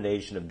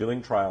combination of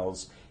doing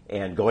trials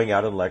and going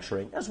out and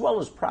lecturing, as well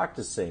as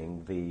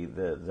practicing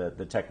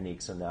the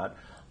techniques in that,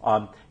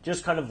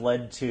 just kind of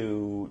led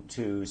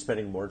to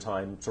spending more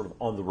time sort of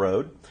on the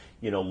road,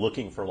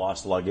 looking for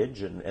lost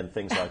luggage and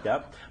things like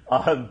that.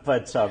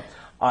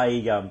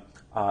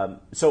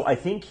 So I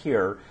think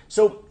here,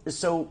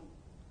 so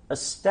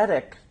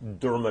aesthetic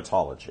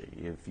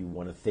dermatology, if you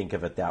want to think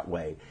of it that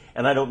way,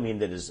 and I don't mean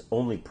that is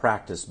only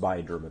practiced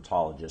by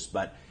dermatologists,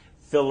 but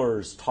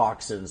fillers,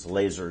 toxins,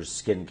 lasers,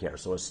 skincare.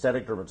 So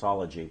aesthetic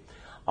dermatology,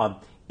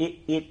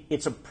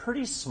 it's a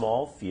pretty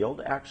small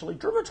field, actually.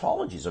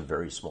 Dermatology is a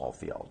very small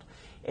field.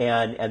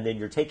 And then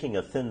you're taking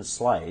a thin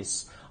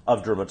slice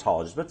of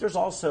dermatologists, but there's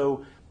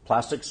also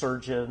plastic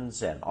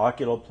surgeons and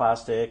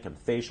oculoplastic and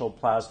facial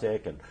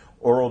plastic and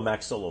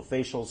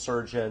oromaxillofacial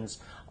surgeons,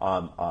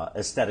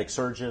 aesthetic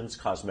surgeons,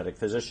 cosmetic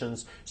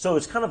physicians. So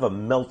it's kind of a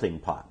melting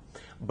pot.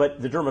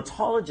 But the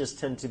dermatologists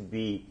tend to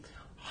be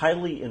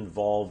highly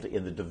involved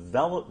in the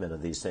development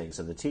of these things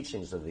and the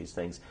teachings of these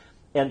things.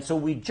 And so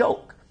we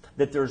joke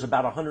that there's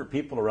about 100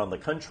 people around the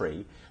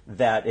country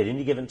that at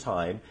any given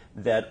time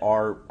that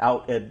are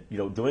out at,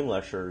 doing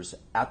lectures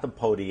at the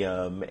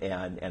podium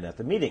and at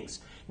the meetings.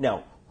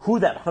 Now, who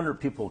that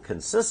 100 people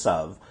consists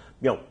of,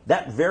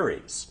 that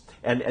varies.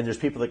 And there's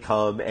people that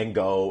come and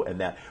go and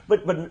that.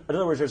 But in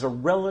other words, there's a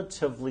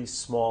relatively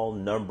small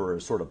number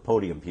of sort of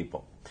podium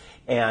people.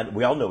 And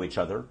we all know each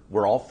other.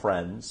 We're all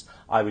friends.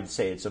 I would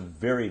say it's a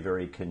very,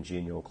 very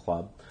congenial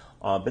club.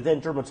 But then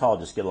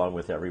dermatologists get along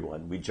with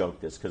everyone. We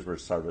joke this because we're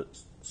sort of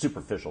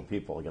superficial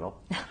people,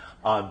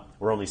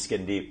 We're only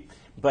skin deep.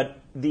 But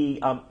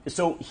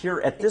so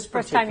here at this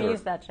particular... First time you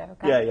used that joke.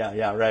 Huh?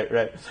 Yeah,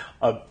 right.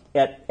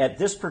 At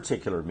this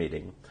particular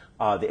meeting,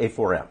 the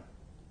A4M.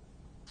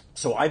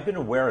 So I've been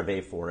aware of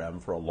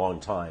A4M for a long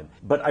time,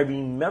 but I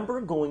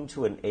remember going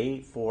to an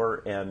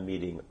A4M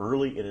meeting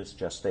early in its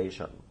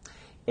gestation,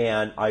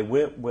 and I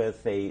went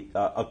with a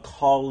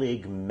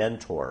colleague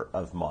mentor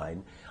of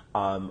mine,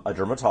 a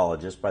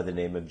dermatologist by the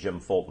name of Jim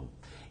Fulton.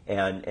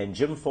 And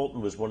Jim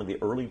Fulton was one of the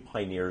early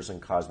pioneers in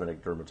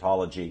cosmetic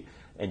dermatology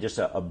and just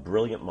a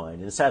brilliant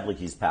mind. And sadly,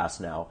 he's passed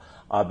now,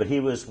 but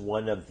he was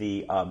one of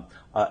the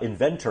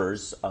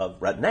inventors of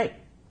Retin-A.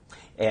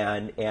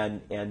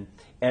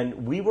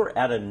 And we were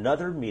at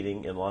another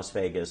meeting in Las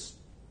Vegas.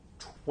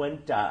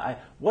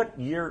 What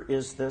year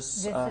is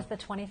this? This is the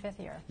 25th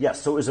year.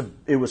 Yes, so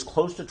it was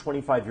close to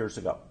 25 years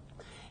ago.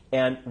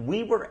 And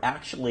we were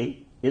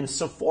actually in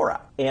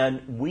Sephora,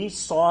 and we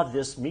saw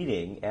this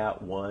meeting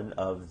at one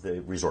of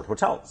the resort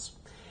hotels.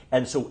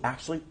 And so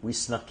actually we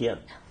snuck in.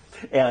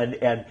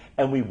 And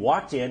we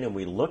walked in and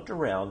we looked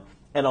around,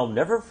 and I'll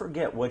never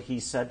forget what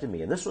he said to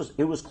me. And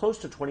it was close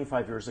to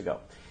 25 years ago.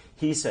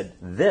 He said,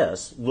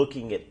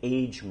 looking at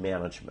age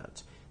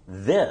management,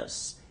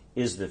 this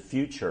is the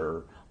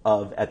future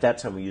of, at that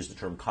time we used the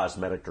term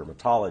cosmetic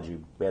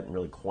dermatology. We hadn't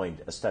really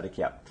coined aesthetic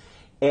yet.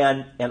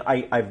 And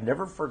I've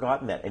never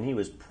forgotten that. And he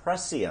was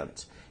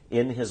prescient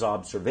in his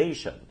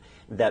observation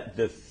that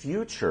the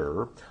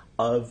future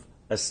of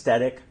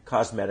aesthetic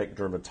cosmetic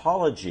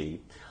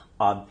dermatology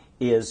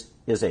is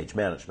age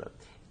management.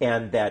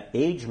 And that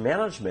age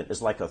management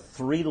is like a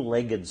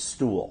three-legged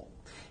stool.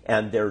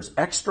 And there's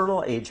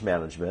external age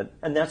management,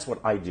 and that's what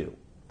I do.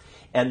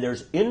 And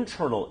there's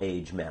internal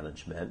age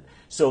management,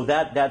 so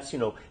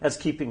that's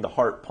keeping the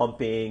heart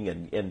pumping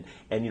and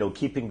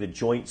keeping the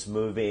joints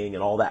moving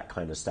and all that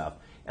kind of stuff.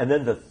 And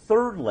then the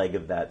third leg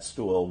of that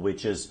stool,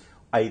 which is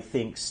I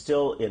think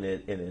still in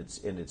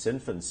its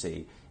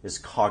infancy, is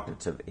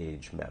cognitive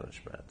age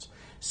management.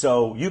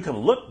 So you can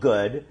look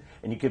good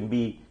and you can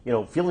be,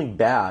 feeling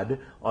bad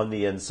on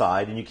the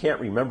inside, and you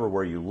can't remember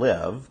where you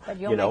live. But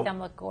you'll make them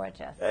look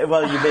gorgeous.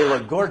 Well, you may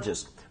look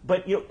gorgeous.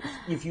 But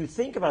if you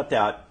think about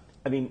that,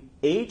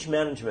 age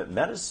management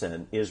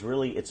medicine is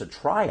really, it's a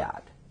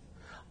triad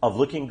of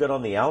looking good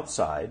on the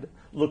outside,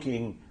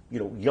 looking,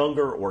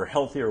 younger or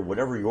healthier,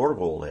 whatever your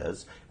goal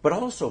is, but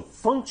also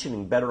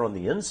functioning better on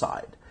the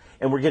inside.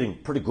 And we're getting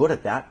pretty good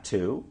at that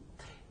too.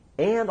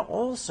 And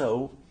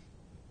also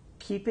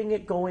keeping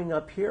it going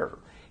up here.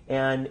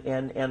 And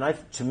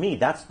to me,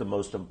 that's the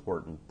most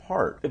important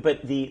part.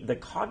 But the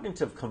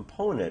cognitive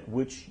component,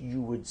 which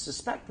you would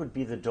suspect would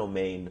be the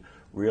domain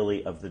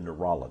really of the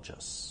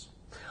neurologists,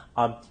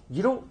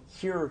 you don't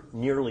hear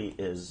nearly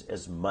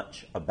as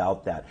much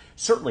about that.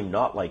 Certainly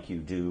not like you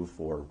do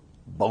for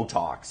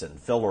Botox and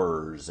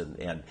fillers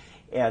and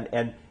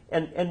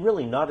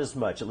really not as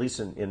much, at least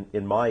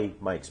in my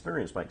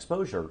experience, my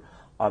exposure,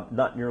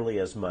 not nearly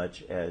as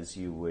much as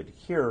you would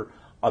hear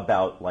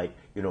about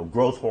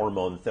growth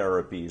hormone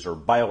therapies or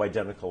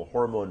bioidentical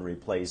hormone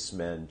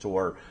replacement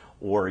or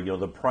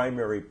the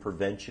primary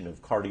prevention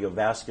of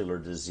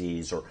cardiovascular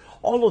disease or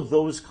all of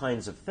those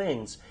kinds of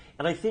things.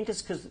 And I think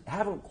it's because we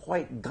haven't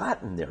quite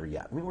gotten there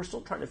yet. We're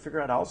still trying to figure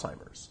out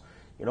Alzheimer's,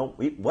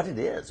 what it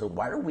is and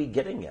why are we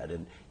getting it,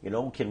 and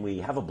can we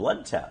have a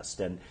blood test?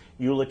 And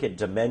you look at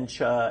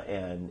dementia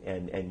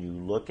and you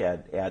look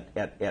at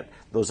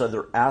those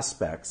other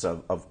aspects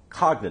of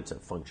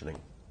cognitive functioning.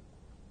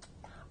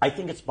 I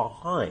think it's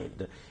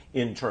behind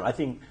I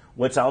think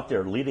what's out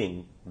there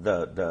leading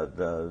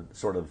the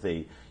sort of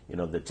the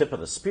the tip of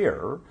the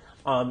spear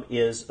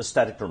is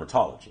aesthetic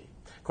dermatology.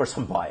 Of course,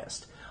 I'm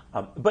biased,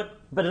 but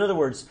in other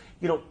words,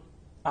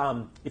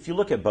 if you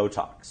look at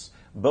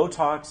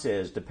Botox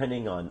is,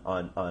 depending on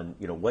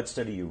what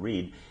study you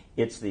read,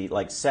 it's the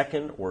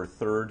second or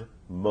third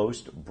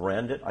most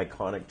branded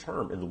iconic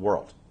term in the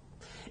world.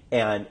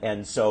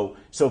 And so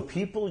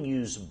people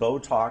use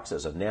Botox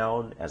as a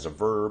noun, as a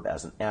verb,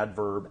 as an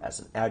adverb, as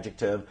an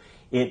adjective.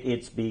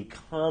 It's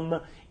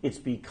become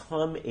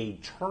a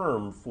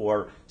term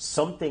for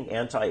something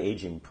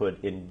anti-aging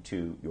put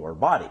into your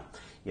body.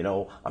 I'm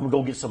gonna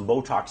go get some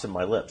Botox in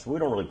my lips. We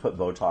don't really put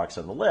Botox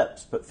in the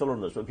lips, but filler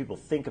in the lips. But people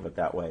think of it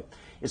that way.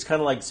 It's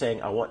kind of like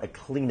saying I want a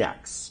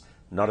Kleenex,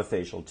 not a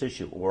facial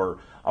tissue, or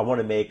I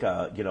want to make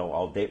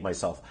I'll date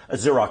myself, a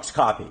Xerox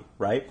copy,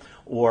 right?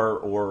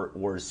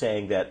 Or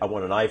saying that I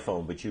want an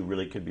iPhone, but you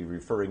really could be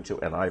referring to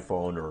an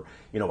iPhone or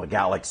a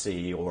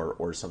Galaxy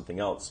or something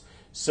else.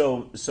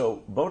 So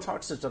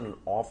Botox has done an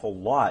awful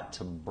lot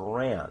to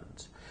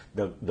brand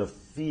the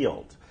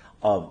field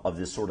of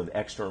this sort of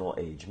external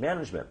age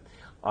management.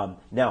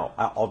 Now,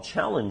 I'll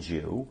challenge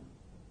you.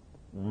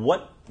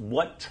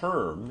 What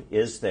term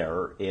is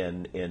there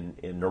in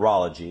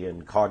neurology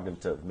and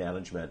cognitive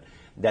management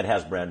that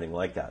has branding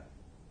like that?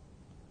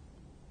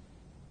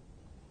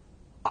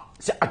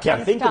 I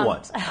can't think of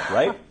one,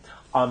 right?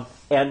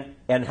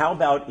 And how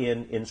about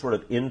in sort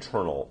of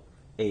internal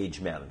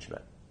age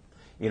management?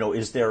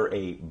 Is there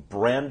a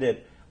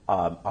branded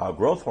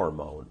growth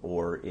hormone,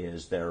 or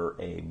is there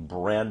a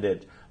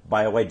branded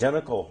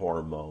bioidentical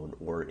hormone,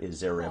 or is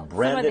there a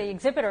branded... Some of the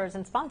exhibitors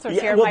and sponsors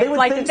here well, might they would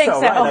like think to think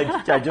so.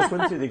 Right? I just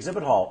went through the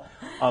exhibit hall.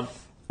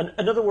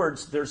 In other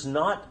words, there's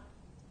not,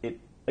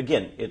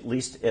 again, at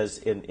least as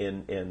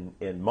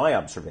in my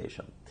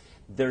observation,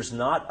 there's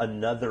not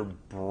another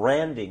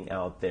branding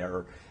out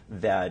there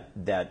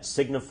that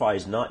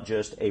signifies not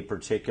just a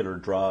particular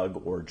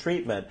drug or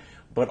treatment,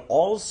 but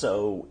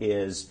also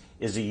is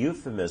a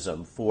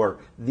euphemism for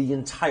the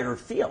entire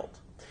field.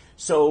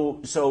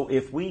 So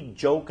if we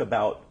joke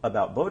about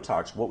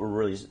Botox, what we're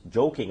really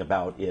joking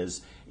about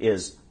is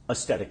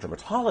aesthetic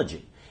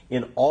dermatology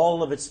in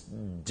all of its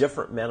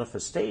different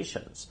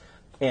manifestations.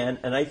 And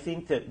I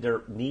think that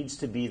there needs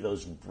to be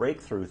those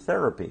breakthrough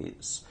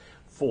therapies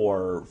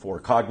for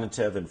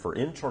cognitive and for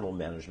internal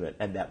management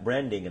and that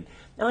branding. And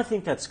I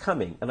think that's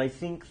coming. And I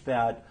think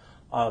that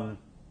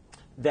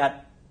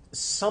that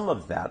some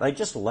of that, I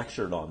just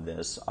lectured on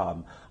this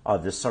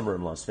this summer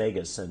in Las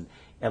Vegas, and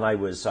I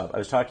was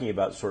talking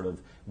about sort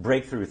of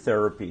breakthrough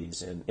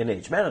therapies in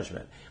age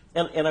management,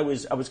 and I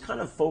was kind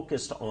of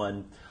focused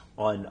on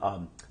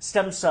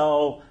stem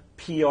cell,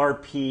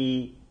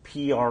 PRP,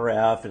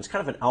 PRF, and it's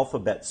kind of an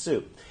alphabet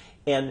soup,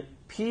 and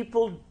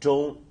people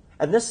don't,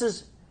 and this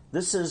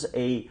is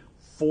a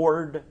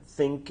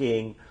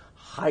forward-thinking,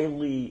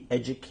 highly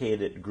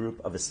educated group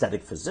of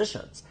aesthetic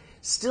physicians,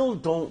 still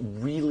don't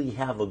really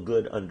have a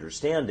good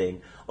understanding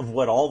of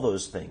what all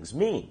those things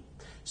mean.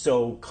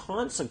 So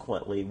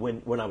consequently,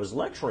 when I was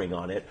lecturing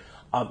on it,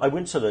 I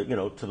went to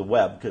the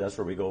web, because that's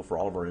where we go for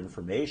all of our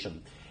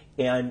information.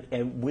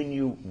 And when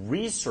you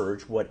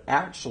research what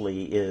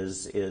actually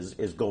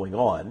is going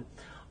on,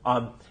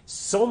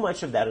 so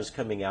much of that is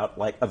coming out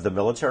of the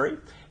military,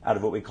 out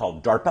of what we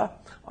call DARPA,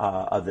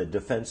 of the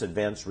Defense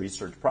Advanced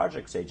Research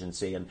Projects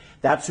Agency, and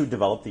that's who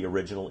developed the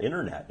original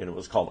internet, and it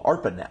was called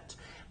ARPANET.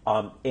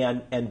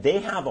 And they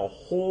have a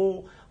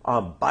whole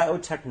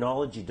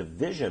biotechnology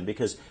division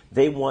because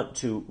they want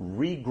to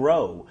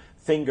regrow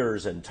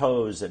fingers and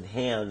toes and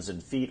hands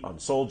and feet on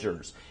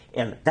soldiers,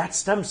 and that's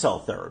stem cell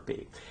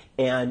therapy,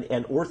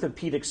 and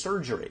orthopedic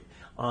surgery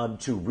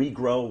to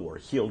regrow or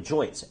heal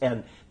joints,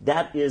 and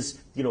that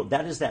is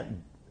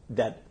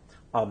that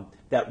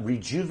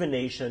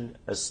rejuvenation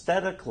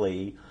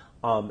aesthetically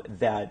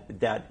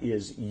that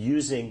is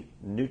using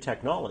new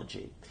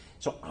technology.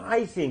 So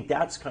I think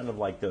that's kind of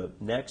like the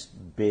next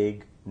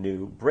big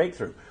new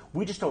breakthrough.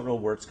 We just don't know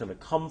where it's going to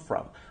come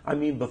from. I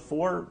mean,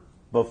 before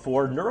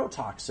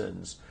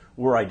neurotoxins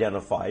were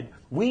identified,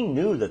 we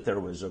knew that there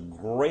was a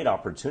great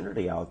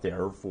opportunity out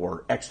there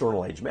for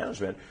external age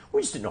management.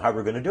 We just didn't know how we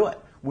were going to do it.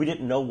 We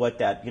didn't know what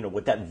that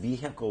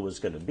vehicle was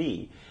going to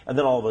be. And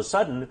then all of a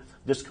sudden,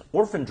 this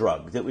orphan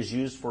drug that was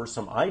used for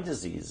some eye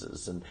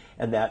diseases and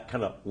that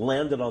kind of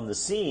landed on the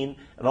scene,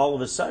 and all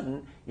of a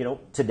sudden,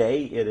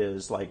 today it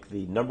is like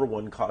the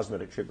 #1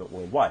 cosmetic treatment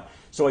worldwide.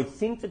 So I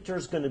think that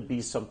there's going to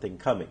be something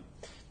coming.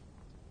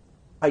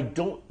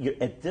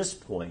 At this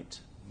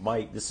point,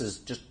 this is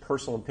just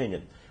personal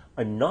opinion,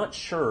 I'm not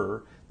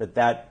sure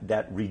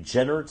that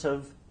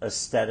regenerative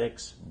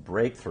aesthetics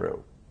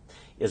breakthrough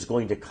is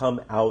going to come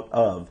out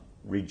of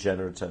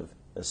regenerative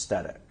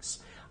aesthetics.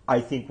 I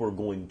think we're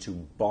going to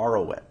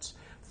borrow it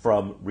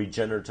from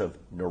regenerative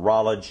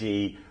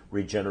neurology,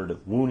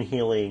 regenerative wound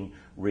healing,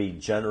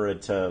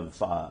 regenerative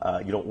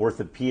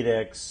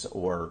orthopedics,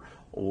 or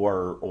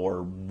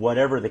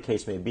whatever the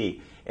case may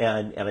be.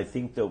 And I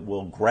think that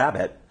we'll grab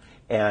it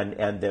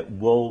and that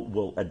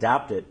we'll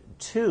adapt it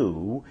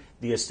to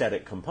the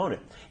aesthetic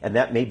component. And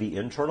that may be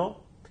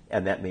internal,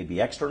 and that may be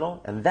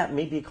external, and that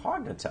may be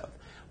cognitive.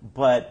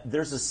 But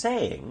there's a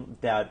saying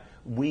that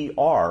we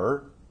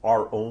are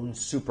our own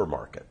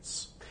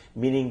supermarkets,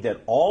 meaning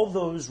that all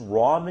those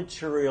raw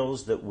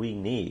materials that we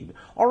need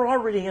are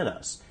already in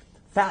us.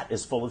 Fat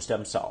is full of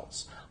stem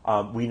cells.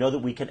 We know that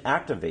we can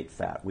activate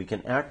fat. We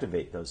can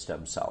activate those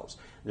stem cells.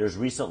 There's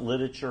recent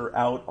literature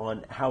out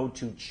on how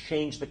to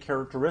change the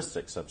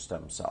characteristics of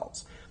stem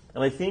cells.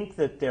 And I think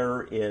that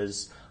there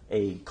is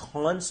a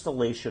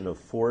constellation of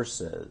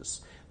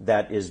forces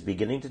that is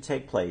beginning to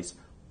take place.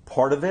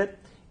 Part of it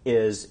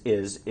is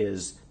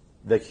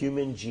the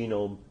human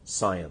genome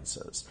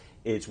sciences.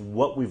 It's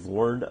what we've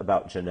learned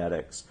about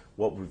genetics,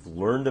 what we've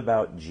learned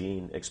about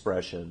gene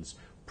expressions,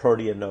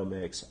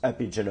 proteomics,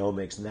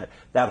 epigenomics, and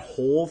that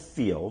whole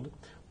field.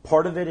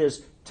 Part of it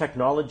is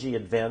technology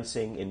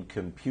advancing in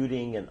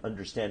computing and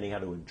understanding how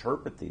to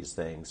interpret these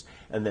things.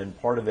 And then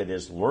part of it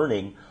is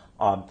learning.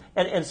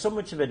 And so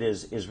much of it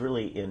is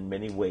really, in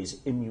many ways,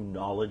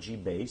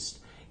 immunology-based.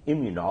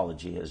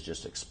 Immunology has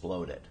just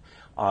exploded.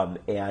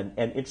 And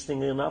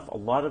interestingly enough, a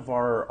lot of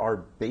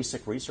our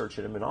basic research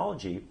in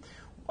immunology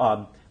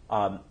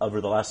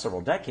over the last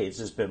several decades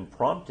has been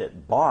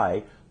prompted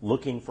by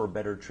looking for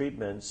better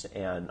treatments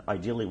and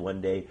ideally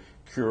one day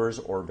cures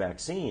or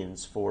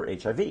vaccines for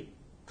HIV.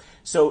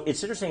 So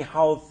it's interesting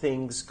how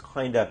things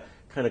kind of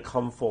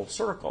come full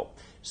circle.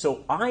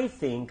 So I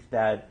think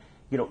that,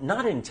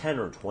 not in 10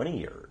 or 20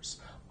 years,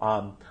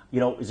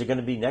 is it going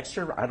to be next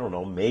year? I don't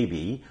know,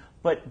 maybe.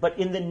 But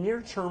in the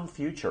near-term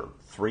future,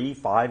 3,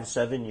 5,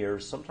 7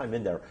 years, sometime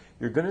in there,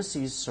 you're going to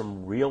see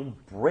some real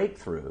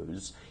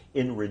breakthroughs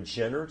in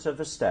regenerative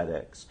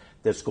aesthetics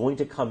that's going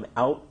to come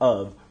out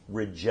of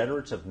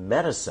regenerative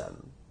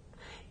medicine.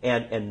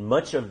 And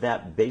much of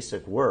that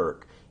basic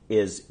work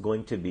is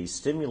going to be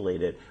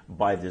stimulated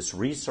by this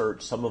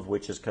research, some of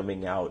which is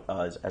coming out,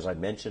 as I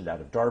mentioned,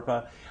 out of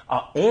DARPA.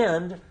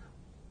 And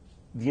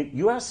the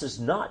U.S. is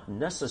not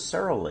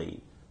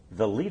necessarily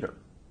the leader.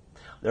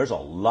 There's a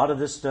lot of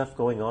this stuff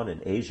going on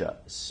in Asia,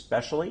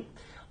 especially.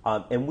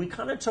 And we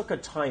kind of took a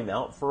time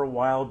out for a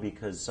while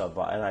because of,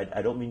 and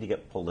I don't mean to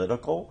get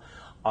political,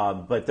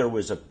 but there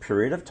was a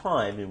period of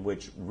time in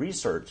which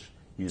research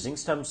using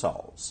stem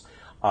cells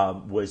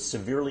was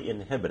severely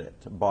inhibited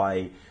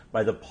by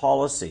the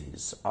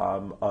policies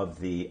of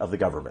the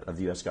government, of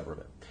the U.S.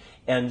 government.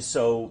 And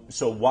so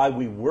while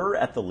we were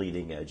at the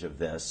leading edge of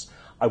this,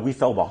 we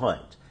fell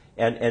behind.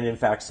 And in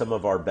fact, some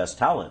of our best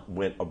talent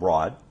went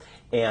abroad.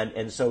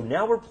 And so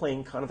now we're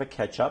playing kind of a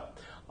catch-up.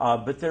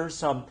 But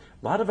there's a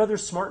lot of other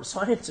smart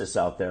scientists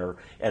out there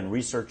and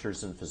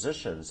researchers and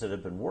physicians that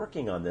have been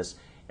working on this.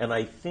 And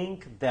I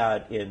think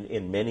that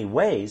in many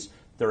ways,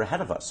 they're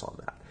ahead of us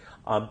on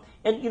that.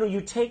 And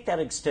you take that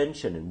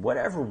extension in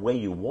whatever way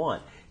you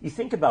want. You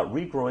think about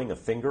regrowing a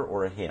finger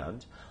or a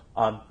hand.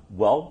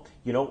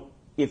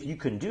 If you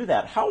can do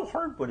that, how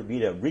hard would it be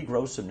to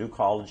regrow some new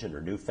collagen or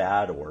new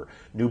fat or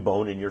new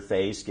bone in your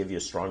face, give you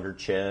a stronger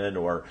chin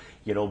or,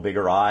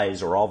 bigger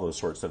eyes or all those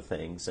sorts of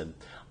things? And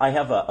I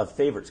have a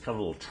favorite, it's kind of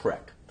a little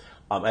trick.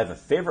 I have a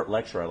favorite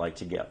lecture I like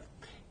to give.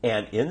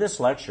 And in this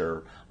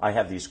lecture, I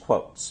have these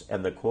quotes.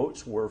 And the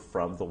quotes were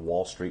from the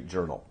Wall Street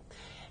Journal.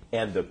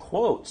 And the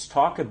quotes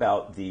talk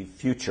about the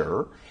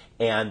future,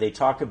 and they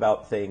talk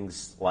about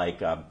things like,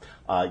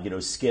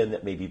 skin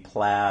that may be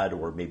plaid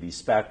or maybe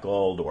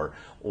speckled, or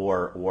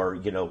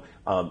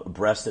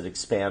breasts that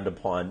expand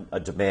upon a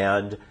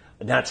demand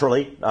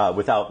naturally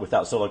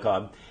without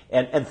silicone,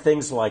 and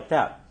things like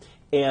that.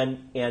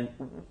 And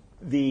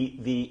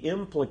the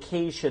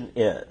implication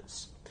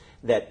is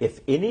that if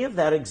any of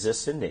that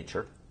exists in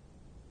nature,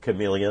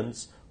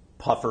 chameleons,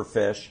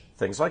 pufferfish,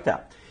 things like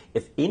that.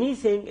 If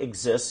anything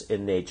exists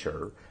in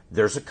nature,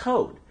 there's a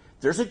code.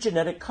 There's a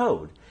genetic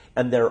code.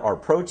 And there are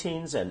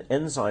proteins and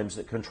enzymes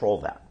that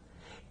control that.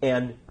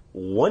 And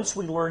once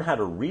we learn how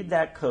to read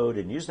that code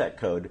and use that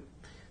code,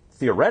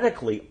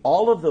 theoretically,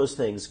 all of those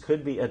things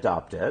could be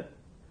adopted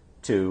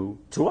to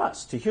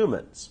us, to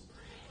humans.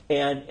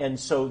 And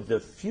so the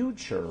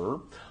future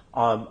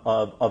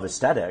of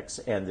aesthetics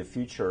and the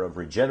future of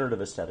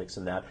regenerative aesthetics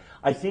and that,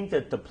 I think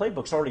that the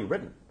playbook's already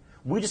written.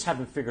 We just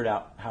haven't figured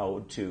out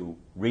how to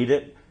read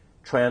it,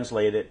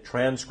 translate it,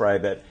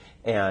 transcribe it,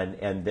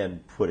 and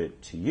then put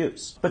it to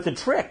use. But the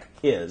trick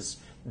is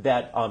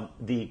that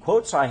the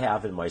quotes I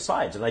have in my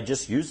slides, and I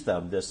just used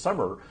them this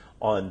summer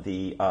on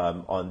the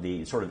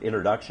sort of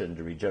introduction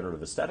to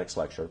regenerative aesthetics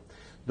lecture,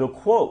 the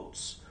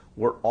quotes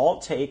were all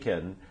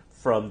taken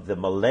from the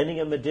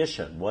Millennium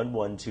Edition,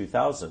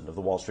 1/1/2000 of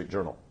the Wall Street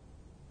Journal.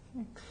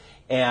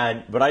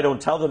 But I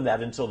don't tell them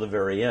that until the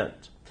very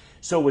end.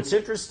 So what's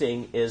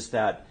interesting is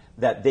that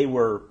they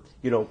were,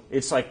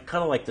 it's like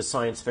kind of like the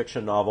science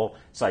fiction novel.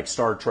 It's like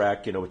Star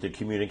Trek, with the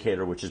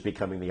communicator, which is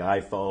becoming the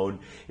iPhone.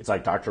 It's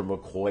like Dr.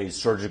 McCoy's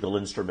surgical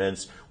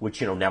instruments,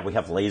 which, now we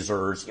have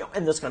lasers,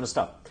 and this kind of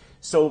stuff.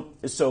 So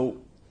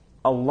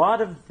a lot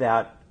of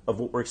that, of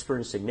what we're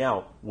experiencing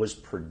now, was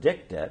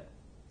predicted.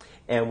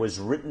 and was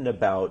written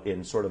about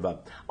in sort of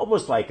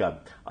almost like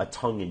a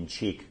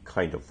tongue-in-cheek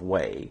kind of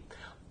way.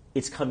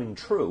 It's coming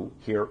true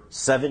here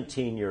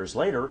 17 years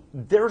later.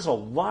 There's a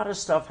lot of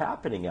stuff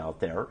happening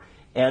out there.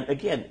 And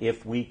again,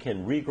 if we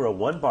can regrow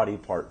one body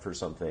part for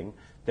something,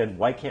 then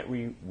why can't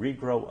we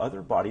regrow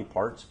other body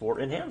parts for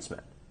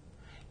enhancement?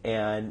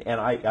 And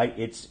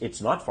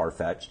it's not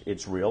far-fetched.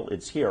 It's real.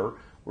 It's here.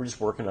 We're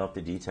just working out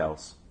the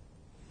details.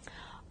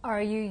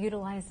 Are you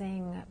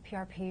utilizing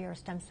PRP or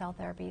stem cell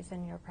therapies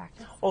in your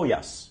practice? Oh,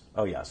 yes.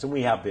 And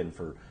we have been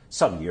for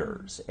some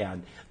years.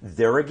 And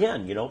there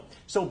again,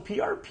 so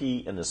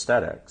PRP and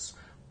aesthetics,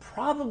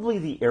 probably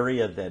the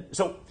area that,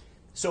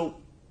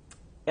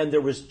 and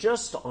there was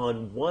just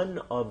on one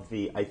of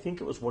the, I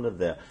think it was one of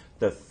the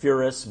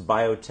Fierce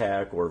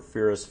Biotech or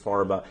Fierce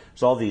Pharma,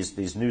 there's all these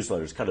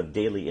newsletters, kind of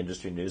daily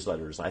industry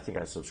newsletters. I think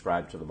I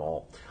subscribed to them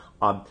all.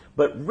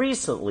 But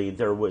recently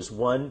there was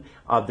one,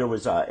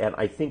 and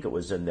I think it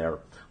was in there,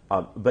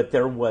 but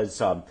there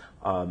was a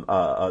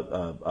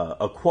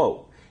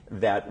quote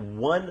that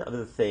one of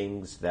the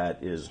things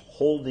that is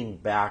holding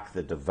back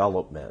the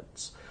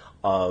development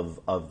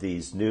of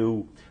these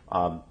new,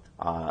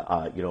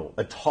 autologous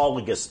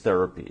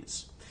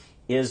therapies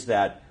is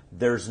that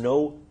there's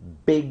no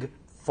big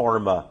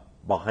pharma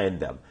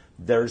behind them.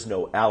 There's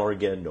no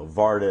Allergan,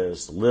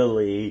 Novartis,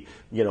 Lilly,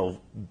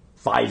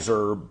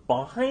 Pfizer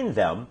behind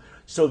them,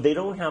 so they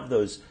don't have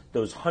those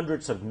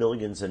hundreds of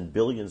millions and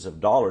billions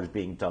of dollars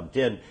being dumped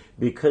in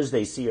because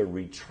they see a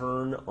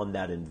return on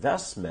that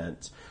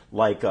investment,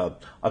 like a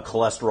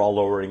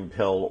cholesterol-lowering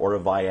pill or a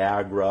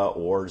Viagra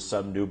or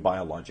some new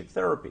biologic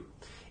therapy.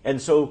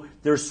 And so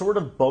they're sort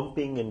of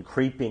bumping and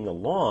creeping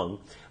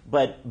along,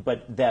 but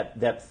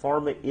that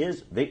pharma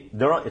is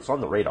it's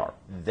on the radar.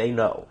 They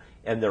know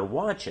and they're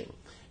watching.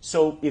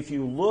 So if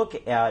you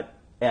look at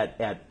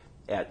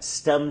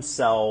stem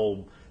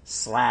cell /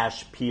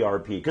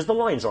 PRP, because the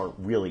lines aren't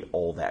really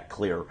all that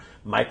clear,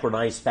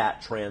 micronized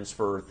fat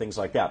transfer, things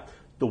like that.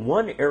 The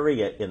one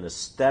area in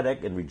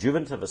aesthetic and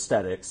rejuvenative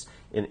aesthetics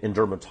in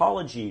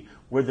dermatology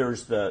where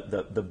there's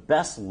the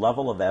best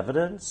level of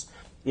evidence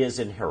is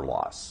in hair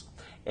loss.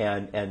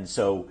 And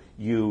so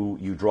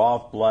you draw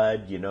off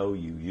blood,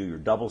 your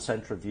double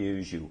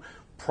centrifuge, you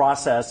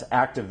process,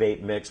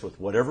 activate, mix with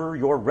whatever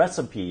your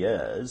recipe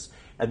is,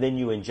 and then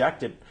you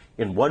inject it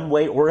in one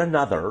way or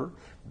another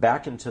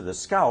back into the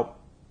scalp.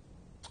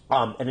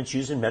 And it's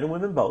used in men and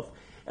women both.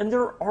 And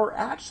there are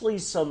actually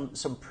some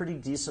pretty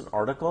decent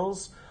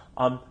articles.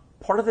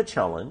 Part of the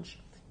challenge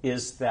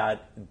is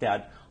that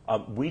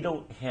we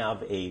don't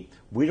have a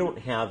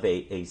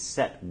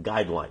set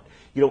guideline.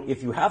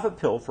 If you have a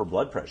pill for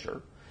blood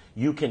pressure,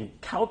 you can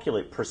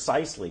calculate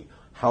precisely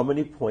how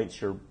many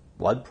points your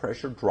blood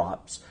pressure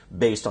drops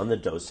based on the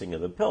dosing of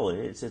the pill. And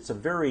it's a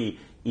very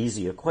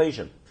easy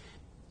equation.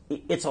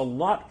 It's a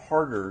lot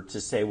harder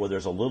to say, well,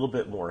 there's a little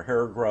bit more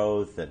hair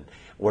growth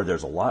or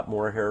there's a lot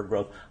more hair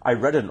growth. I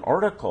read an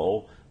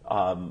article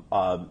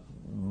a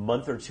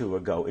month or two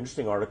ago.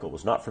 Interesting article. It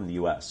was not from the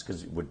U.S.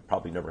 because it would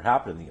probably never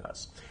happen in the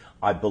U.S.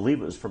 I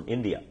believe it was from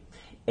India.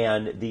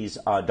 And these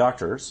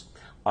doctors,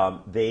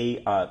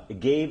 there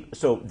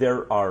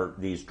are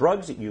these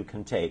drugs that you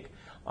can take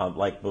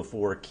like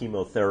before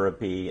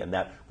chemotherapy and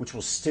that, which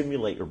will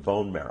stimulate your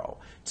bone marrow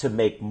to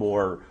make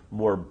more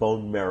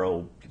bone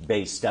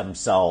marrow-based stem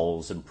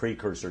cells and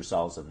precursor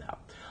cells and that.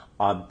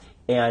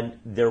 And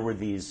there were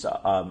these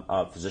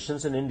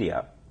physicians in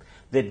India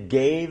that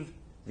gave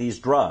these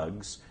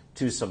drugs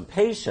to some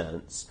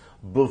patients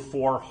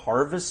before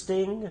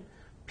harvesting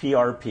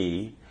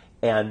PRP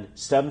and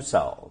stem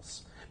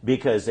cells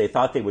because they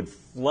thought they would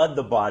flood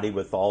the body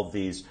with all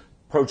these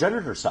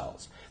progenitor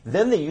cells.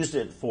 Then they used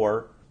it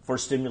for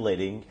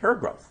stimulating hair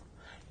growth.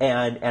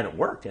 And it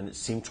worked, and it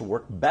seemed to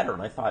work better.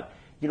 And I thought,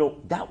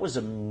 that was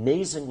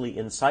amazingly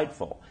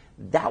insightful.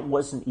 That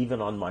wasn't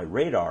even on my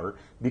radar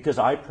because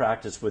I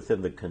practice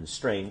within the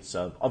constraints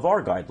of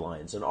our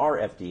guidelines and our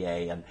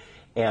FDA.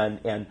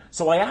 And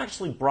so I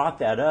actually brought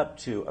that up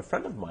to a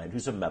friend of mine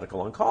who's a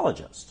medical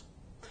oncologist.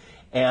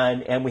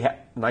 And we had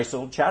a nice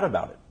little chat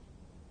about it.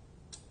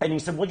 And he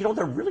said, well,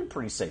 they're really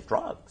pretty safe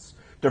drugs.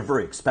 They're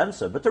very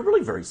expensive, but they're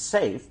really very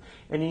safe.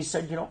 And he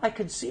said, I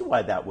could see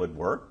why that would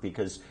work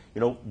because,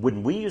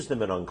 when we use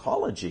them in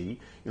oncology,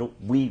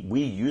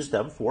 we use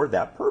them for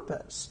that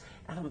purpose.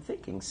 And I'm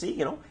thinking,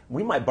 see,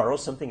 we might borrow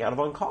something out of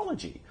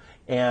oncology.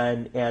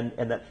 And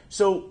that.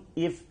 So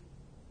if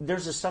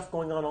there's this stuff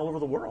going on all over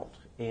the world,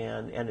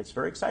 and it's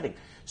very exciting.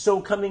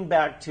 So coming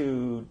back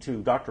to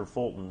Dr.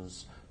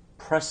 Fulton's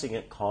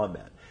prescient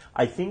comment,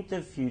 I think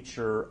the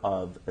future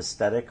of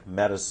aesthetic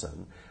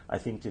medicine, I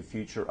think the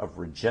future of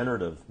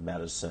regenerative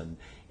medicine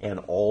and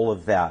all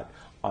of that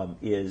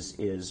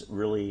is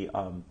really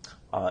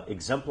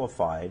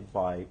exemplified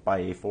by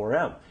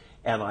A4M.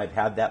 And I've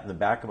had that in the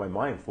back of my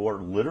mind for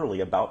literally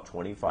about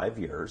 25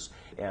 years.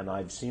 And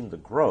I've seen the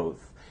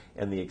growth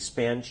and the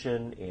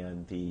expansion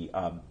and the,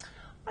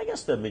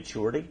 the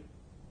maturity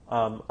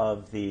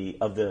of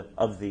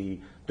the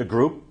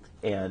group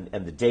and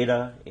the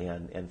data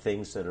and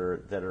things that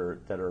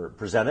are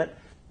presented.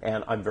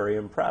 and I'm very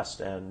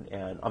impressed, and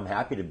I'm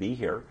happy to be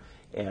here,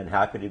 and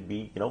happy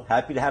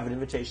to have an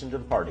invitation to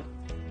the party.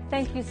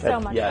 Thank you so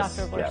much, yes,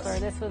 Dr. Werschler. yes.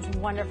 This was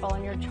wonderful,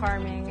 and you're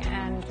charming,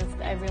 and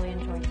I really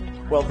enjoyed your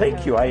time. Well,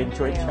 thank you. I Thank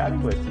enjoyed you.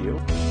 chatting with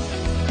you.